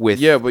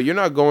 With but you're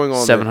not going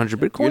on 700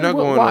 Bitcoin. You're not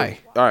going. Why?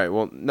 All right,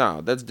 well,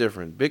 no, that's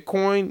different.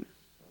 Bitcoin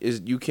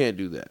you can't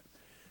do that.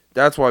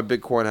 That's why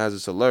Bitcoin has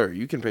its alert.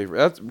 You can pay for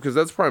that because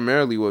that's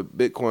primarily what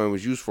Bitcoin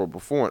was used for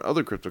before in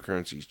other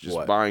cryptocurrencies,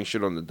 just buying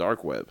shit on the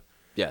dark web.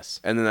 Yes,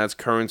 and then that's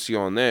currency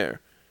on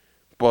there.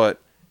 But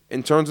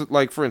in terms of,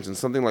 like, for instance,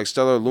 something like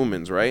Stellar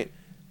Lumens, right?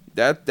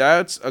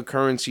 That's a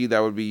currency that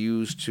would be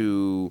used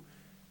to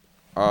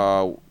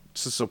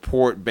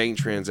support bank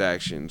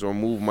transactions or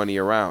move money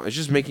around. It's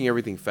just making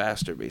everything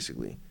faster,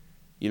 basically.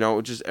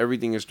 Just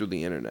everything is through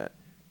the internet.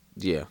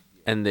 Yeah,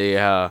 and they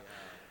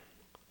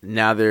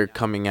now they're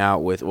coming out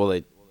with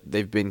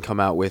they've been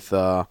come out with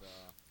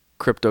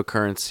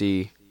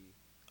cryptocurrency.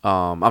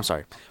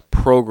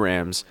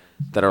 Programs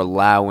that are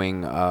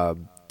allowing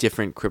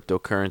different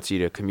cryptocurrency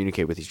to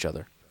communicate with each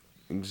other.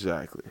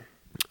 Exactly.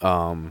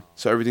 So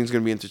everything's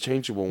going to be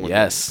interchangeable.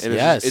 Yes, and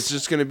it's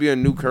just going to be a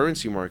new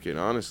currency market,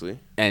 honestly.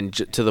 And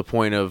to the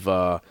point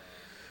of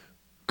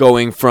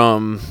going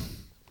from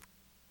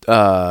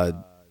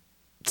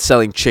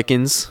selling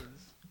chickens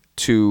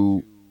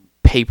to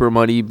paper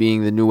money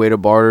being the new way to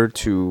barter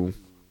to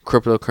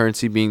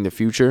cryptocurrency being the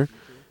future.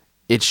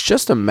 It's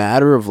just a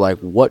matter of like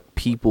what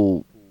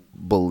people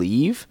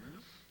believe,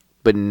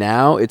 but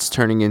now it's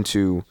turning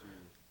into,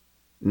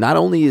 not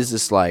only is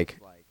this like,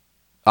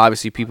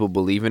 obviously people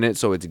believe in it,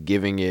 so it's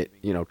giving it,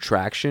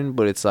 traction,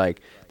 but it's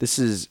like, this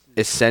is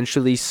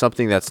essentially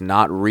something that's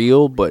not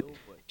real, but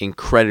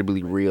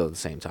incredibly real at the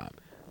same time.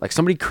 Like,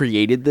 somebody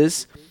created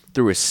this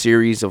through a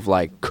series of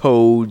like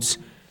codes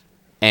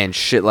and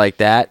shit like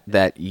that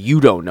you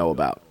don't know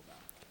about.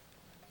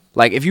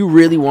 Like, if you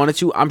really wanted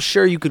to, I'm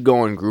sure you could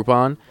go on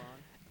Groupon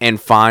and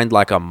find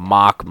like a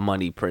mock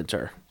money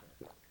printer.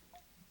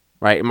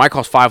 Right? It might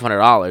cost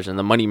 $500 and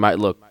the money might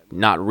look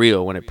not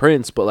real when it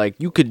prints, but like,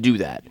 you could do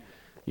that,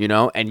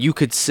 and you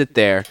could sit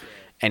there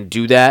and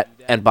do that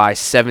and buy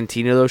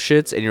 17 of those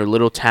shits in your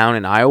little town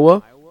in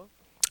Iowa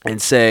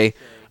and say,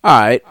 all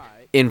right,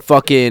 in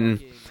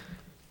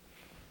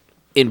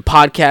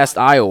Podcast,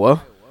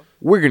 Iowa,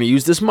 we're going to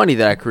use this money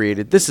that I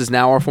created. This is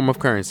now our form of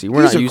currency.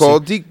 These are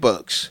called Deke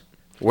Bucks.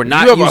 We're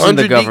not using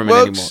the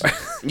government anymore.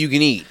 You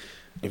can eat.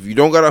 If you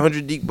don't got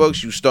 100 Deke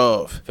Bucks, you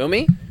starve. Feel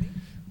me?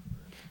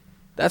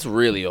 That's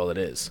really all it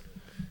is.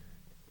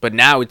 But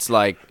now it's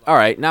like, all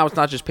right, now it's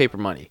not just paper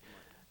money.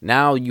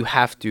 Now you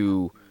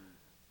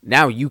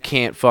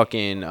can't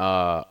fucking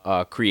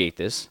create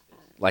this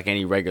like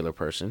any regular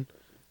person,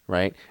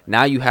 right?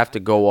 Now you have to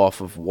go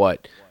off of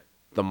what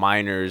the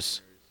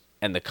miners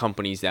and the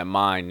companies that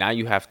mine, now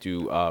you have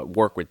to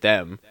work with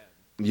them.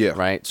 Yeah.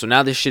 Right? So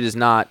now this shit is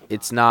not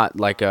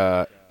like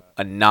a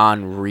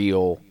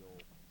non-real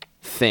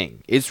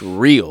thing. It's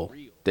real.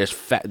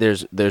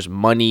 There's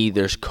money,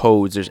 there's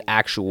codes, there's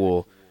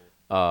actual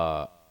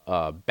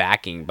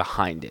backing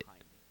behind it.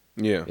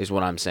 Yeah. Is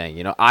what I'm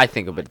saying. I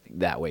think of it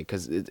that way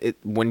because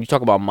when you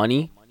talk about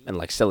money, and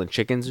like selling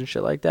chickens and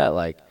shit like that,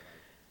 like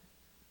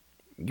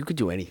you could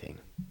do anything.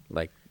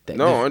 Like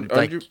No,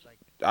 like,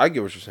 I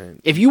get what you're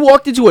saying. if you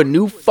walked into a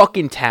new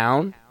fucking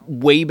town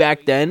way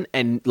back then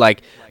and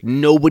like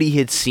nobody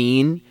had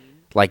seen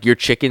like your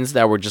chickens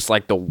that were just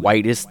like the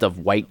whitest of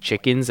white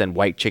chickens, and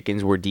white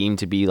chickens were deemed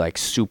to be like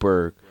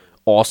super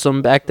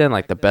awesome back then,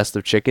 like the best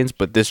of chickens,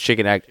 but this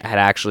chicken had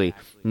actually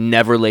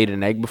never laid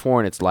an egg before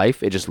in its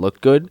life. It just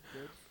looked good.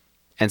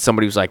 And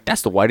somebody was like,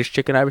 "That's the whitest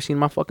chicken I've ever seen in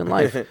my fucking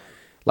life."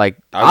 Like,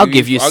 I'll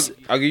give you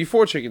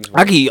 4 chickens.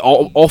 I'll give you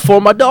all 4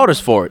 of my daughters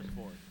for it.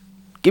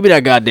 Give me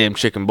that goddamn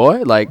chicken,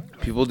 boy. Like,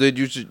 people did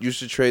used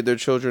to trade their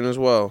children as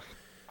well.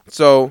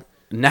 So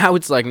now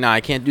it's like, nah,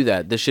 I can't do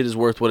that. This shit is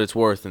worth what it's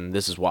worth, and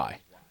this is why.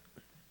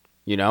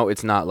 You know,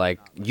 it's not like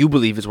you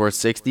believe it's worth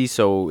 60,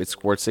 so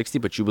it's worth 60,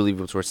 but you believe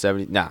it's worth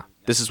 70. Nah,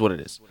 this is what it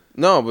is.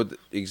 No, but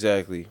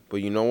exactly.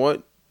 But you know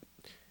what?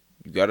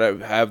 You gotta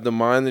have the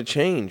mind to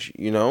change.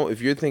 You know,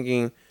 if you're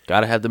thinking,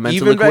 Gotta have the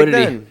mental even liquidity.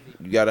 back then,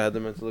 you gotta have the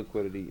mental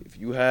liquidity. If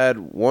you had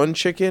 1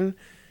 chicken,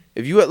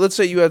 if you had, let's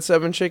say you had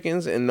 7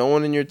 chickens, and no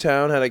one in your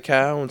town had a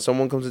cow, and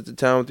someone comes into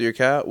town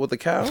with a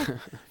cow,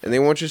 and they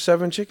want your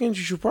 7 chickens,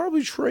 you should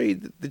probably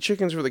trade the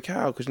chickens for the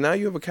cow, because now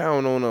you have a cow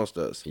and no one else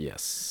does.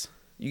 Yes.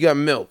 You got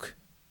milk,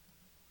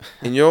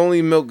 and you're the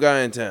only milk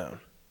guy in town.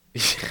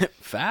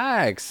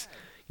 Facts.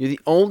 You're the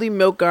only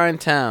milk guy in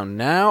town.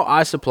 Now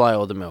I supply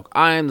all the milk.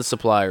 I am the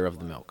supplier of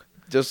the milk.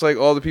 Just like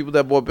all the people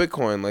that bought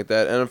Bitcoin, like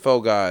that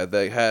NFL guy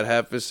that had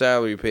half his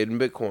salary paid in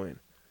Bitcoin.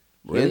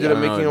 He ended up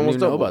making almost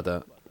double. Know about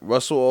that.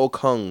 Russell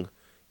Okung,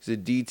 he's a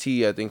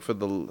DT, I think, for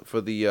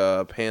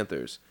the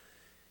Panthers.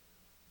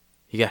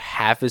 He got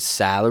half his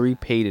salary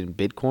paid in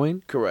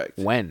Bitcoin? Correct.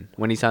 When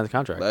he signed the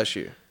contract? Last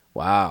year.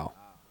 Wow.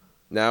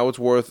 Now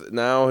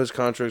his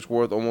contract's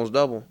worth almost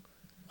double.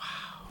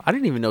 I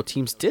didn't even know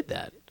teams did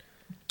that.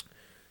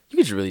 You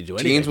could really do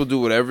anything. Teams will do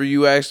whatever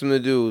you ask them to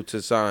do to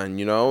sign,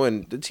 you know,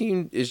 and the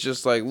team is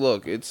just like,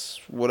 look,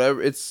 it's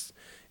whatever. It's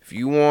if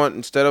you want,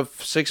 instead of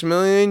 6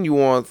 million, you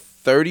want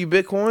 30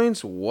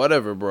 Bitcoins,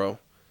 whatever, bro.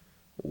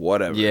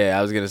 Whatever. Yeah,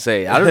 I was going to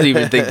say, I don't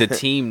even think the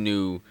team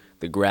knew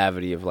the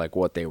gravity of like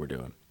what they were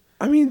doing.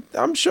 I mean,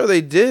 I'm sure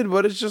they did,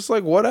 but it's just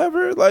like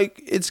whatever.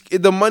 Like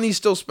the money's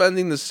still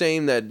spending the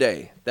same that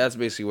day. That's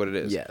basically what it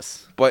is.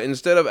 Yes. But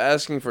instead of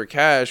asking for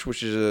cash,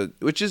 which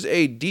is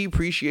a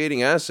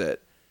depreciating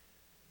asset,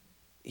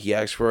 he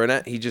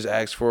just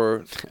asks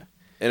for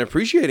an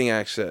appreciating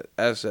asset.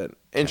 And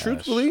Cash.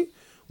 Truthfully,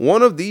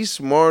 one of these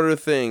smarter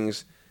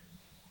things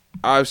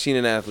I've seen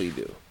an athlete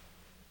do.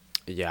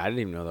 Yeah, I didn't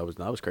even know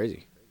that was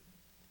crazy.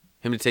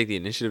 Him to take the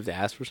initiative to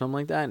ask for something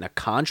like that in a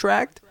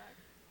contract?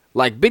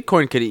 Like,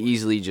 Bitcoin could have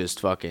easily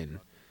just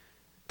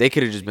they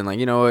could have just been like,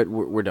 you know what,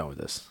 we're done with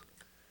this.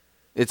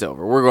 It's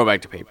over. We're going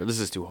back to paper. This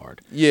is too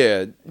hard.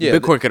 Yeah.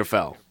 Bitcoin could have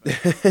fell.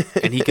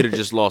 And he could have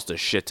just lost a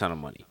shit ton of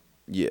money.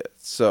 Yeah,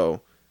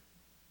 so,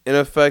 in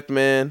effect,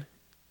 man,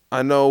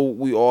 I know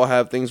we all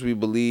have things we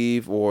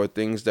believe or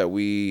things that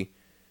we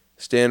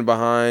stand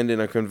behind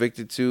and are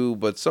convicted to,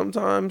 but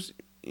sometimes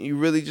you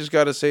really just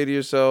got to say to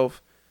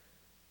yourself,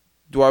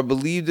 do I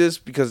believe this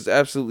because it's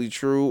absolutely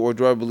true, or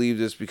do I believe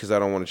this because I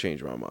don't want to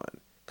change my mind?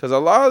 Because a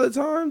lot of the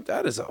time,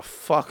 that is a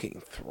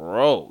fucking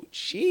throw.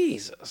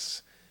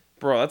 Jesus.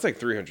 Bro, that's like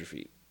 300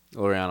 feet.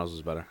 Loriano's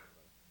was better.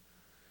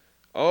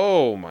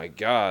 Oh, my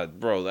God.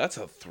 Bro, that's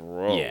a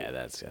throw. Yeah,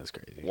 that's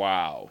crazy.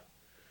 Wow.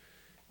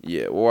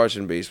 Yeah, we're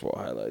watching baseball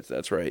highlights.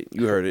 That's right.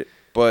 You heard it.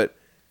 But,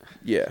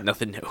 yeah.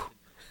 Nothing new.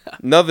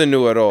 Nothing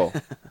new at all.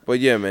 But,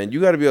 yeah, man,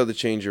 you got to be able to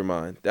change your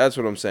mind. That's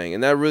what I'm saying.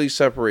 And that really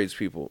separates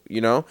people, you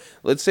know?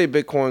 Let's say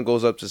Bitcoin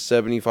goes up to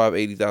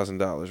 $75,000,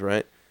 $80,000,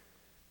 right?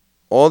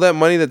 All that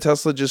money that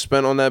Tesla just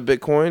spent on that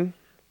Bitcoin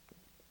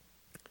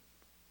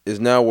is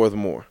now worth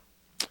more.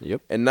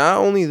 Yep. And not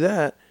only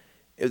that,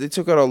 if they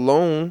took out a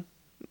loan,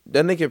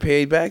 then they can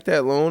pay back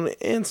that loan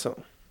and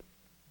some.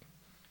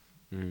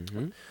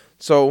 Mm-hmm.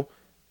 So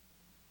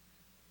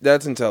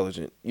that's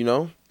intelligent, you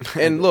know?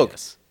 And look,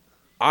 Yes.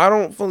 I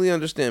don't fully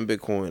understand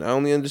Bitcoin. I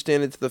only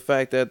understand it to the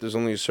fact that there's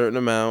only a certain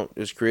amount.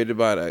 It's created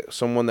by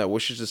someone that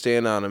wishes to stay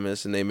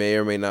anonymous, and they may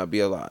or may not be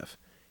alive.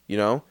 You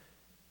know?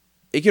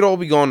 It could all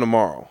be gone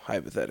tomorrow,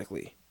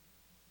 hypothetically.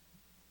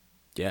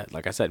 Yeah,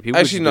 like I said, people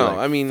Actually, would just no. be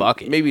like, I mean,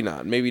 fuck it. maybe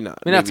not. Maybe not.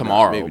 I mean, not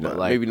tomorrow, Maybe but not.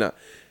 like- Maybe not.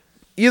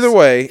 Either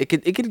way, It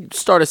could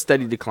start a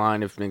steady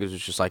decline if niggas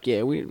was just like,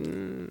 yeah,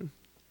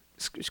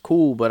 it's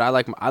cool, but I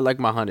like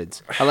my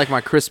hundreds. I like my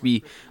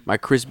crispy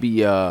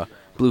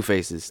blue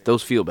faces.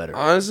 Those feel better.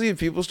 honestly, if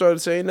people started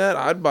saying that,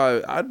 I'd buy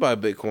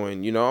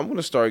Bitcoin. You know, I'm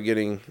gonna start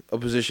getting a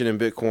position in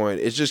Bitcoin.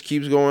 It just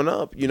keeps going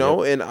up, you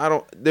know. Yep.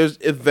 And there's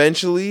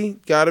eventually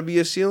got to be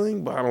a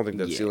ceiling, but I don't think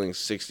that Yeah. ceiling's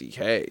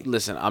 $60K.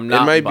 Listen, I'm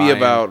not. It might buying, be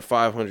about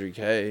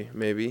 $500K,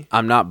 maybe.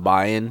 I'm not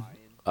buying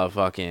a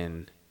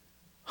fucking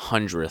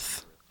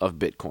 100th of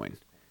Bitcoin.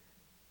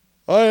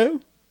 I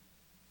am.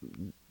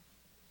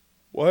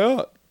 Why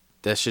not?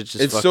 That shit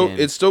just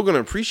It's still gonna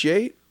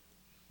appreciate.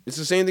 It's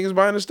the same thing as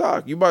buying a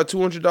stock. You buy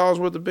 $200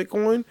 worth of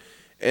Bitcoin,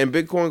 and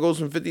Bitcoin goes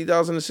from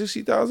 50,000 to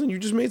 60,000. You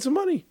just made some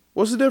money.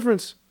 What's the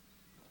difference?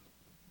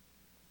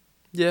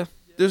 yeah.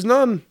 There's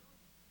none.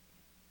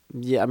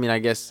 Yeah, I mean, I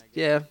guess.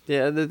 Yeah.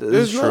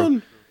 There's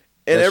none.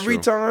 And That's every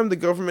true. time the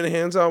government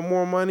hands out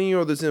more money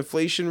or there's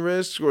inflation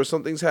risk or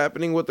something's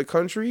happening with the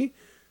country,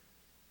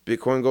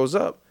 Bitcoin goes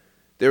up.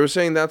 They were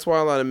saying that's why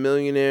a lot of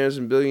millionaires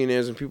and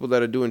billionaires and people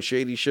that are doing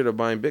shady shit are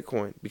buying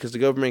Bitcoin, because the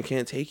government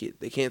can't take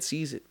it. They can't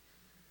seize it.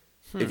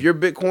 If your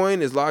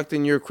Bitcoin is locked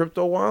in your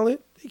crypto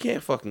wallet, they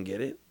can't fucking get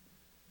it.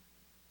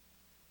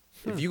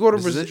 If you go to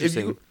This is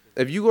Brazil,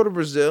 if you go to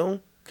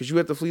Brazil because you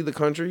have to flee the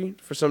country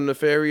for some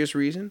nefarious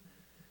reason,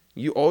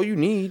 all you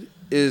need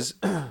is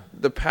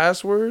the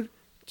password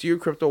to your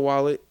crypto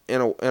wallet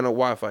and a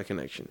Wi-Fi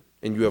connection,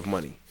 and you have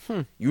money.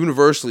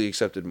 Universally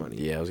accepted money.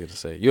 Yeah, I was gonna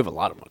say you have a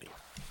lot of money,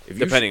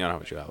 depending on how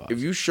much you have. If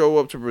you show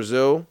up to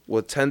Brazil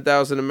with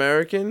 10,000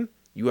 American,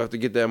 you have to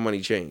get that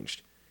money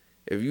changed.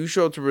 If you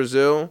show up to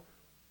Brazil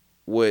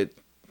with,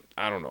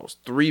 I don't know,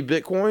 3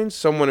 Bitcoins,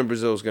 someone in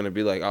Brazil is gonna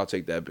be like, "I'll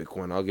take that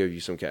Bitcoin. I'll give you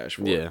some cash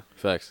for it." Yeah,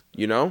 facts.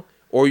 You know,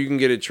 or you can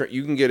get it.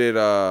 You can get it.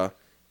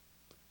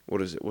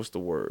 What is it? What's the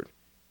word?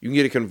 You can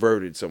get it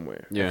converted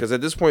somewhere. Yeah. Because at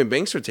this point,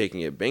 banks are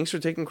taking it. Banks are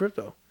taking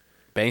crypto.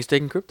 Banks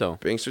taking crypto.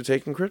 Banks are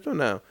taking crypto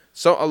now.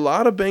 So a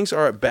lot of banks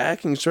are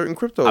backing certain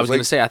cryptos. I was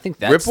gonna say, I think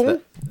that's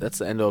Ripple. that's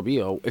the end all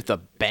be all. If the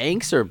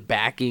banks are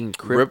backing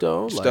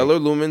crypto, like, Stellar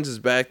Lumens is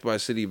backed by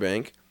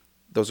Citibank.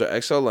 Those are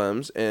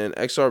XLMs, and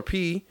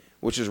XRP,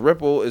 which is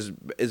Ripple, is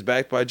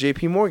backed by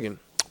JP Morgan.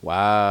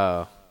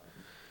 wow,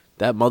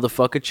 that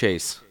motherfucker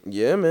Chase.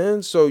 Yeah,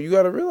 man. So you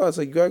got to realize,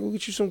 like, you got to go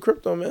get you some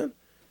crypto, man.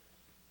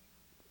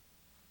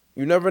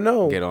 You never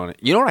know. Get on it.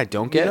 You know what I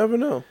don't You get? never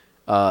know.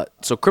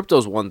 So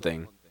crypto's one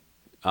thing.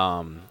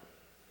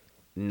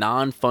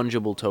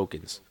 Non-fungible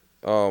tokens.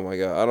 Oh my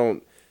god, I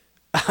don't.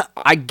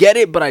 I get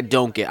it, but I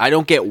don't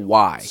get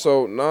why.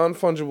 So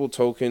non-fungible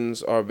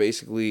tokens are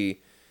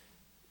basically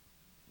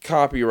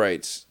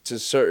copyrights to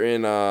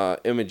certain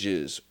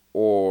images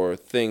or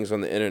things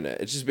on the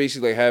internet. It's just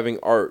basically like having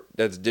art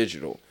that's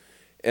digital.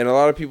 And a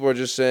lot of people are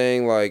just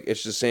saying like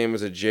it's the same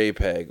as a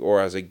JPEG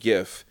or as a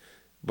GIF,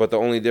 but the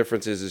only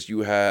difference is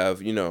you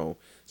have, you know,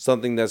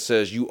 something that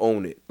says you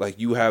own it, like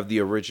you have the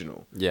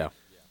original. Yeah.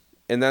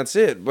 And that's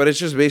it. But it's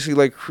just basically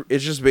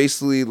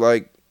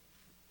like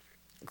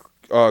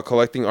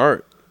collecting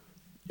art.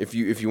 If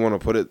you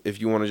want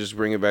to just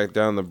bring it back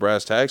down to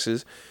brass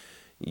taxes,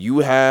 you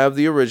have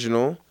the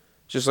original,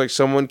 just like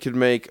someone could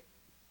make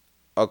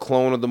a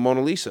clone of the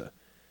Mona Lisa.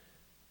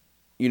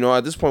 You know,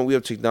 at this point we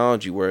have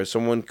technology where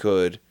someone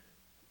could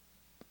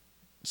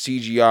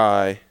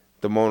CGI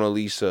the Mona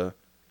Lisa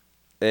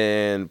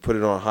and put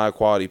it on high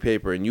quality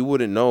paper, and you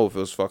wouldn't know if it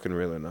was fucking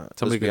real or not.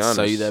 Somebody Let's be could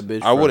sell you honest. that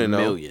bitch I for wouldn't $1 know.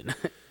 million.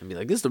 And be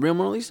like, this is the real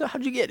Mona Lisa?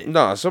 How'd you get it?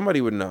 No,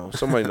 somebody would know.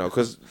 Somebody know,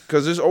 because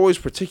there's always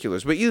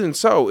particulars. But even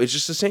so, it's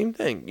just the same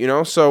thing, you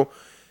know. So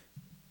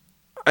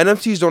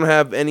NFTs don't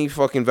have any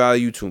fucking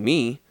value to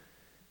me,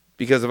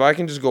 because if I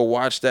can just go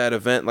watch that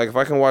event, like if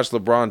I can watch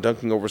LeBron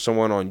dunking over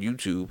someone on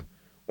YouTube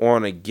or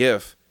on a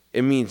GIF,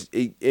 it means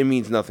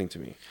nothing to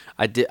me.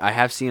 I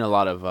have seen a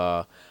lot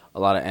of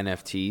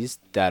NFTs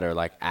that are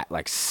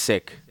like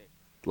sick,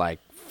 like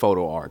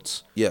photo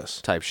arts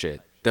Yes. type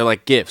shit. They're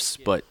like GIFs,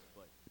 but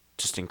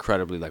just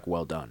incredibly like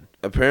well done.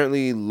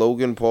 Apparently,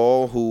 Logan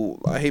Paul, who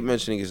I hate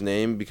mentioning his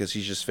name because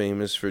he's just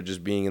famous for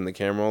just being in the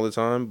camera all the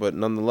time, but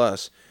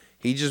nonetheless,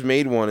 he just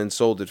made one and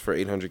sold it for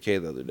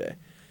 $800K the other day.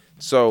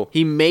 So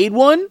He made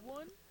one?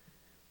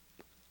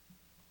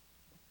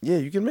 yeah,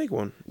 you can make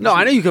one. No,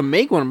 I know you can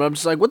make one, but I'm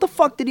just like, what the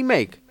fuck did he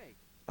make?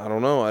 I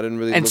don't know. I didn't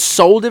really. And look.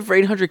 sold it for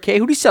 $800K?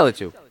 Who'd he sell it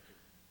to?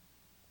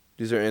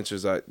 These are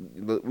answers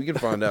we can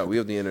find out. We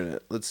have the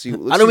internet. Let's see.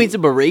 I don't mean to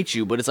berate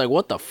you, but it's like,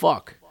 what the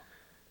fuck?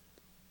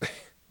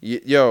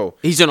 Yo,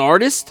 He's an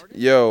artist?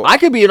 yo. I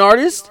could be an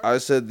artist? I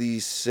said the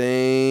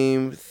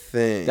same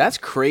thing. That's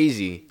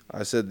crazy.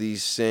 I said the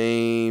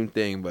same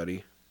thing,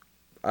 buddy.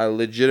 I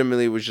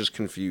legitimately was just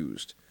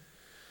confused.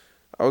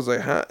 I was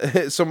like,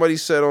 huh? Somebody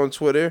said on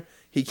Twitter,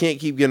 he can't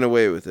keep getting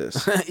away with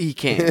this. He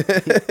can't.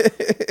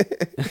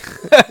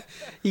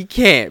 He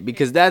can't,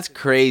 because that's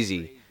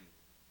crazy.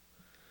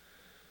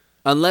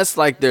 Unless,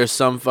 like, there's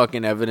some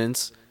fucking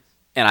evidence,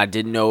 and I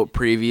didn't know it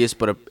previous,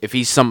 but if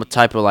he's some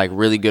type of, like,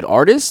 really good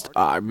artist,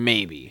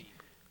 maybe.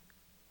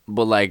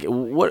 But, like,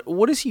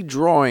 what is he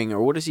drawing,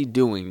 or what is he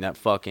doing that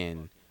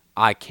fucking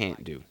I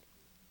can't do?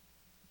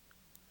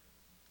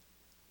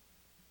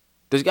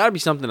 There's got to be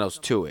something else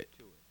to it,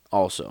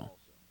 also.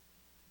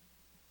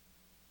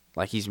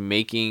 Like, he's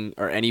making,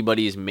 or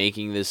anybody is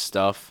making this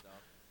stuff.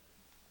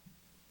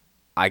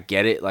 I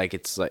get it. Like,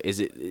 it's like,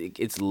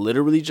 it's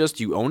literally just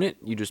you own it.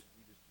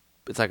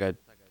 It's like a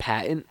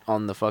patent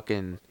on the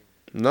fucking.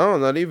 No,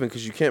 not even,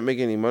 because you can't make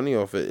any money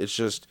off it. It's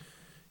just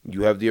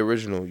you have the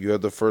original. You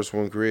have the first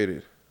one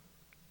created.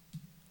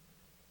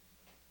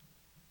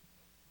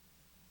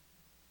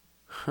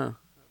 Huh.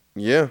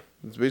 Yeah,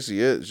 that's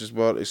basically it. It's just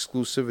about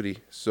exclusivity.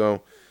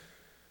 So,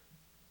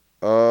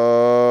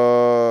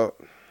 I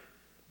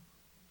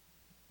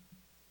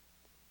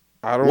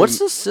don't. What's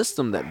the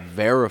system that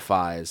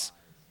verifies,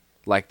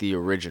 like, the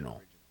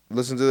original?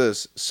 Listen to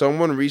this.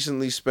 Someone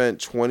recently spent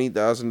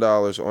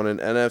 $20,000 on an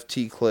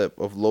NFT clip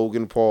of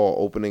Logan Paul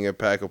opening a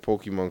pack of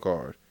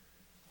Pokemon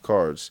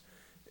cards.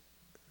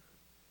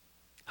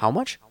 How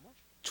much?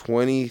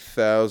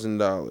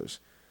 $20,000.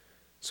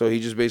 So he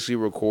just basically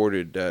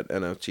recorded that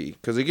NFT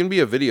because it can be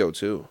a video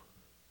too.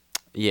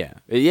 Yeah,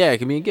 it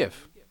can be a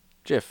GIF,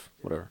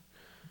 whatever.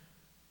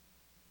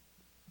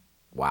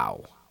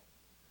 Wow.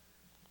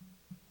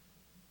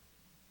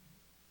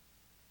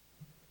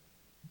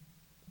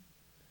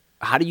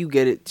 How do you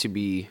get it to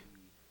be?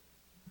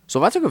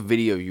 So if I took a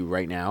video of you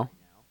right now,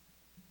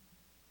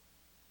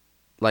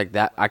 like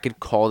that, I could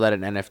call that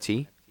an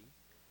NFT.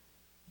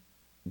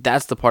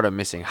 That's the part I'm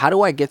missing. How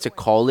do I get to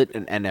call it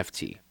an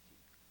NFT?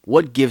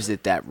 What gives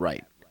it that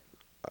right?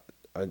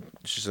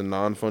 It's just a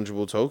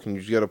non-fungible token.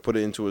 You just got to put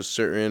it into a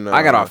certain.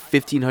 I got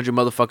 1,500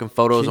 motherfucking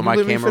photos on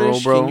my camera roll,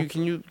 bro.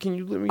 Can you let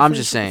me finish I'm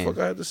just saying. what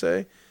the fuck I had to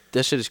say?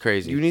 That shit is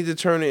crazy. You need to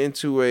turn it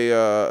into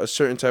a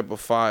certain type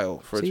of file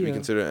for it to be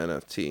considered an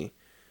NFT.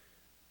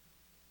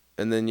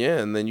 And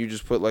then you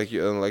just put like an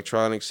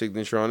electronic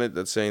signature on it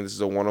that's saying this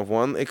is a one of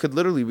one. It could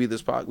literally be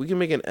this pod. We can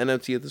make an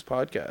NFT of this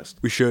podcast.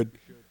 We should.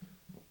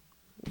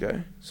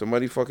 Okay,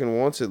 somebody fucking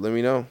wants it. Let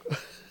me know,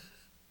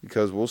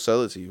 because we'll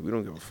sell it to you. We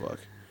don't give a fuck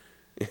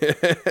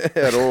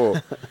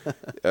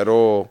at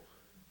all.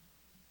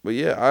 But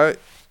yeah,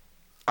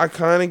 I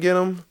kind of get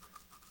them.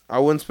 I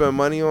wouldn't spend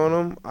money on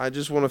them. I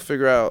just want to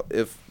figure out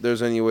if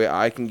there's any way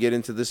I can get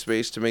into this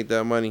space to make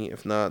that money.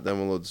 If not, then I'm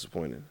a little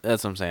disappointed.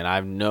 That's what I'm saying. I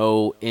have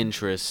no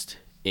interest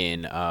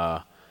in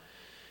gathering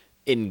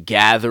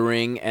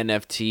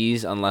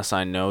NFTs unless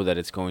I know that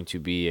it's going to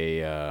be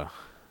a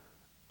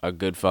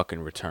good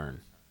fucking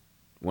return.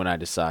 When I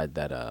decide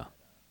that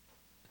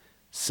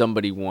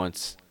somebody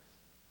wants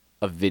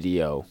a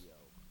video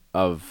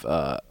of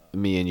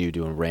me and you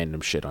doing random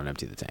shit on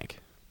Empty the Tank.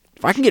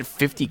 If I can get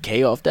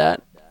 $50K off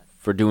that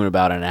for doing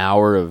about an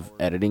hour of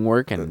editing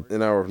work and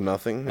an hour of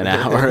nothing,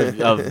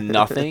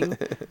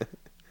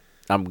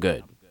 I'm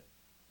good.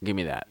 Give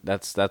me that.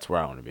 That's where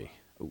I want to be.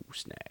 Ooh,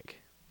 snag.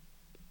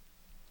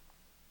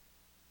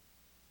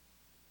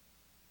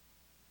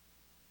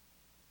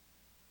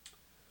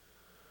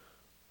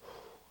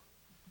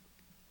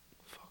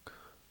 Fuck.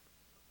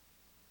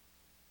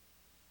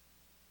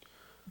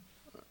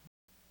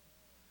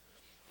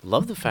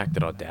 Love the fact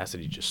that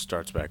Audacity just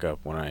starts back up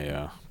when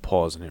I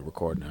pause and hit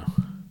record now.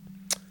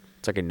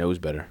 It's like it knows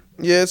better.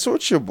 Yeah, so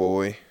it's your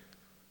boy.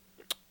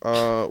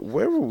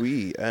 Where were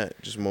we at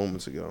just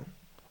moments ago?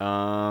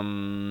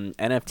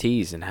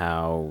 NFTs and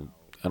how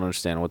I don't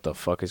understand what the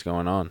fuck is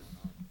going on.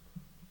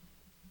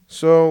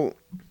 So,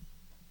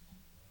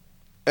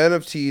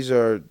 NFTs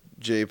are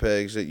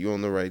JPEGs that you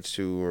own the rights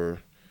to, or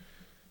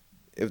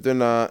if they're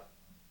not,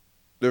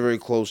 they're very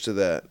close to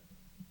that.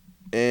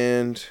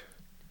 And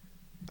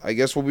I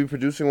guess we'll be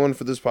producing one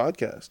for this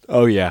podcast.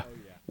 Oh, yeah.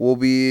 We'll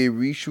be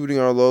reshooting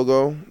our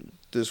logo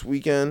this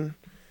weekend.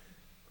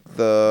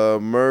 The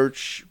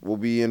merch will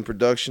be in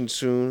production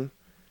soon.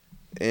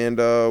 And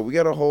we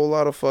got a whole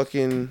lot of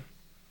fucking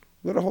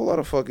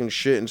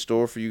shit in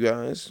store for you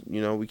guys.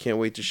 You know, we can't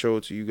wait to show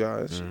it to you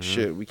guys. Mm-hmm.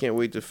 Shit, we can't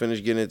wait to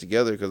finish getting it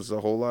together because it's a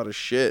whole lot of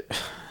shit.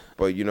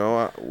 But, you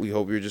know, we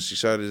hope you're just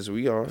excited as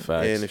we are.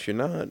 Facts. And if you're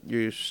not,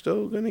 you're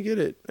still going to get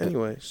it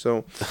anyway.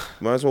 So,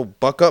 might as well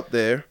buck up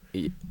there.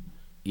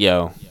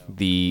 Yo,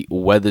 the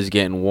weather's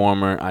getting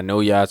warmer. I know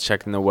y'all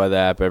checking the weather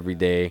app every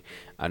day.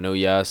 I know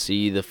y'all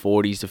see the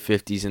 40s, the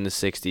 50s, and the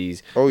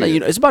 60s. Oh, yeah.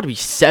 You know, it's about to be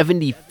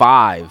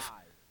 75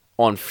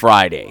 on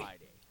Friday.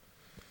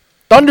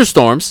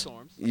 Thunderstorms.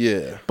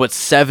 Yeah. But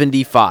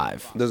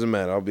 75. Doesn't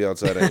matter. I'll be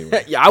outside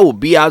anyway. Yeah, I will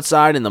be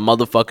outside in the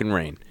motherfucking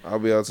rain. I'll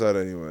be outside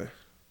anyway.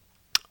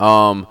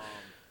 That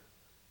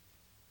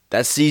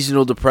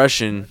seasonal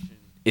depression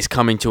is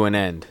coming to an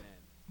end.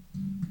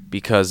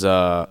 Because,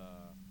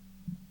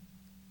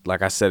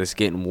 like I said, it's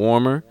getting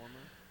warmer.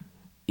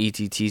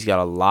 ETT's got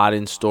a lot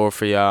in store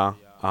for y'all.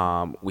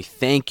 We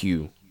thank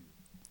you.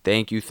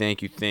 Thank you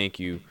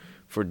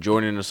for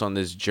joining us on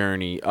this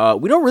journey.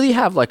 We don't really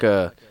have like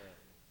a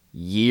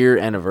year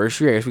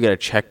anniversary. I guess we got to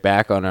check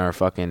back on our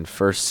fucking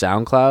first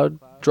SoundCloud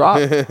drop.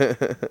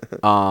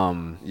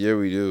 Yeah,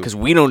 we do. Because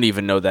we don't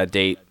even know that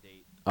date.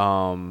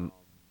 But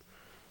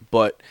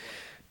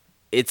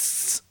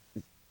it's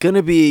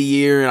gonna be a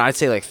year, and I'd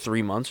say like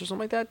 3 months or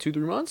something like that. 2-3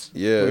 months.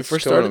 Yeah, when we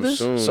first started this,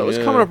 soon, so it's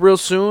coming up real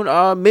soon.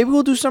 Maybe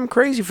we'll do something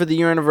crazy for the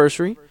year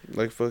anniversary.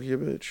 Like fuck your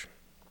bitch.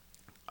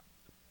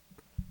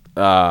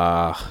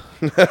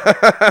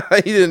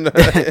 You did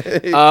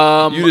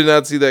not. You did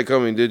not see that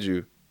coming, did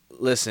you?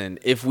 Listen,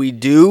 if we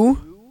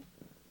do,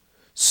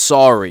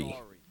 sorry.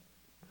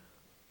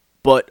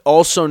 But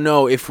also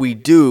know if we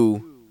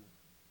do,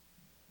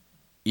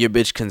 your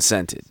bitch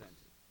consented.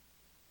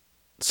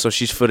 So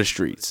she's for the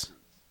streets.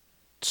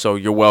 So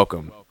you're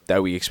welcome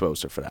that we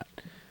exposed her for that.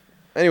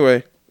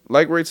 Anyway,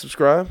 like, rate,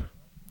 subscribe.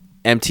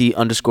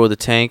 MT_the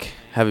tank.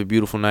 Have a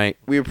beautiful night.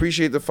 We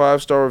appreciate the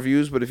 5-star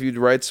reviews, but if you'd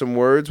write some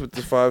words with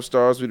the 5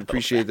 stars, we'd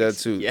appreciate that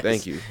too. Yes.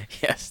 Thank you.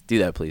 Yes, do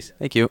that, please.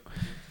 Thank you.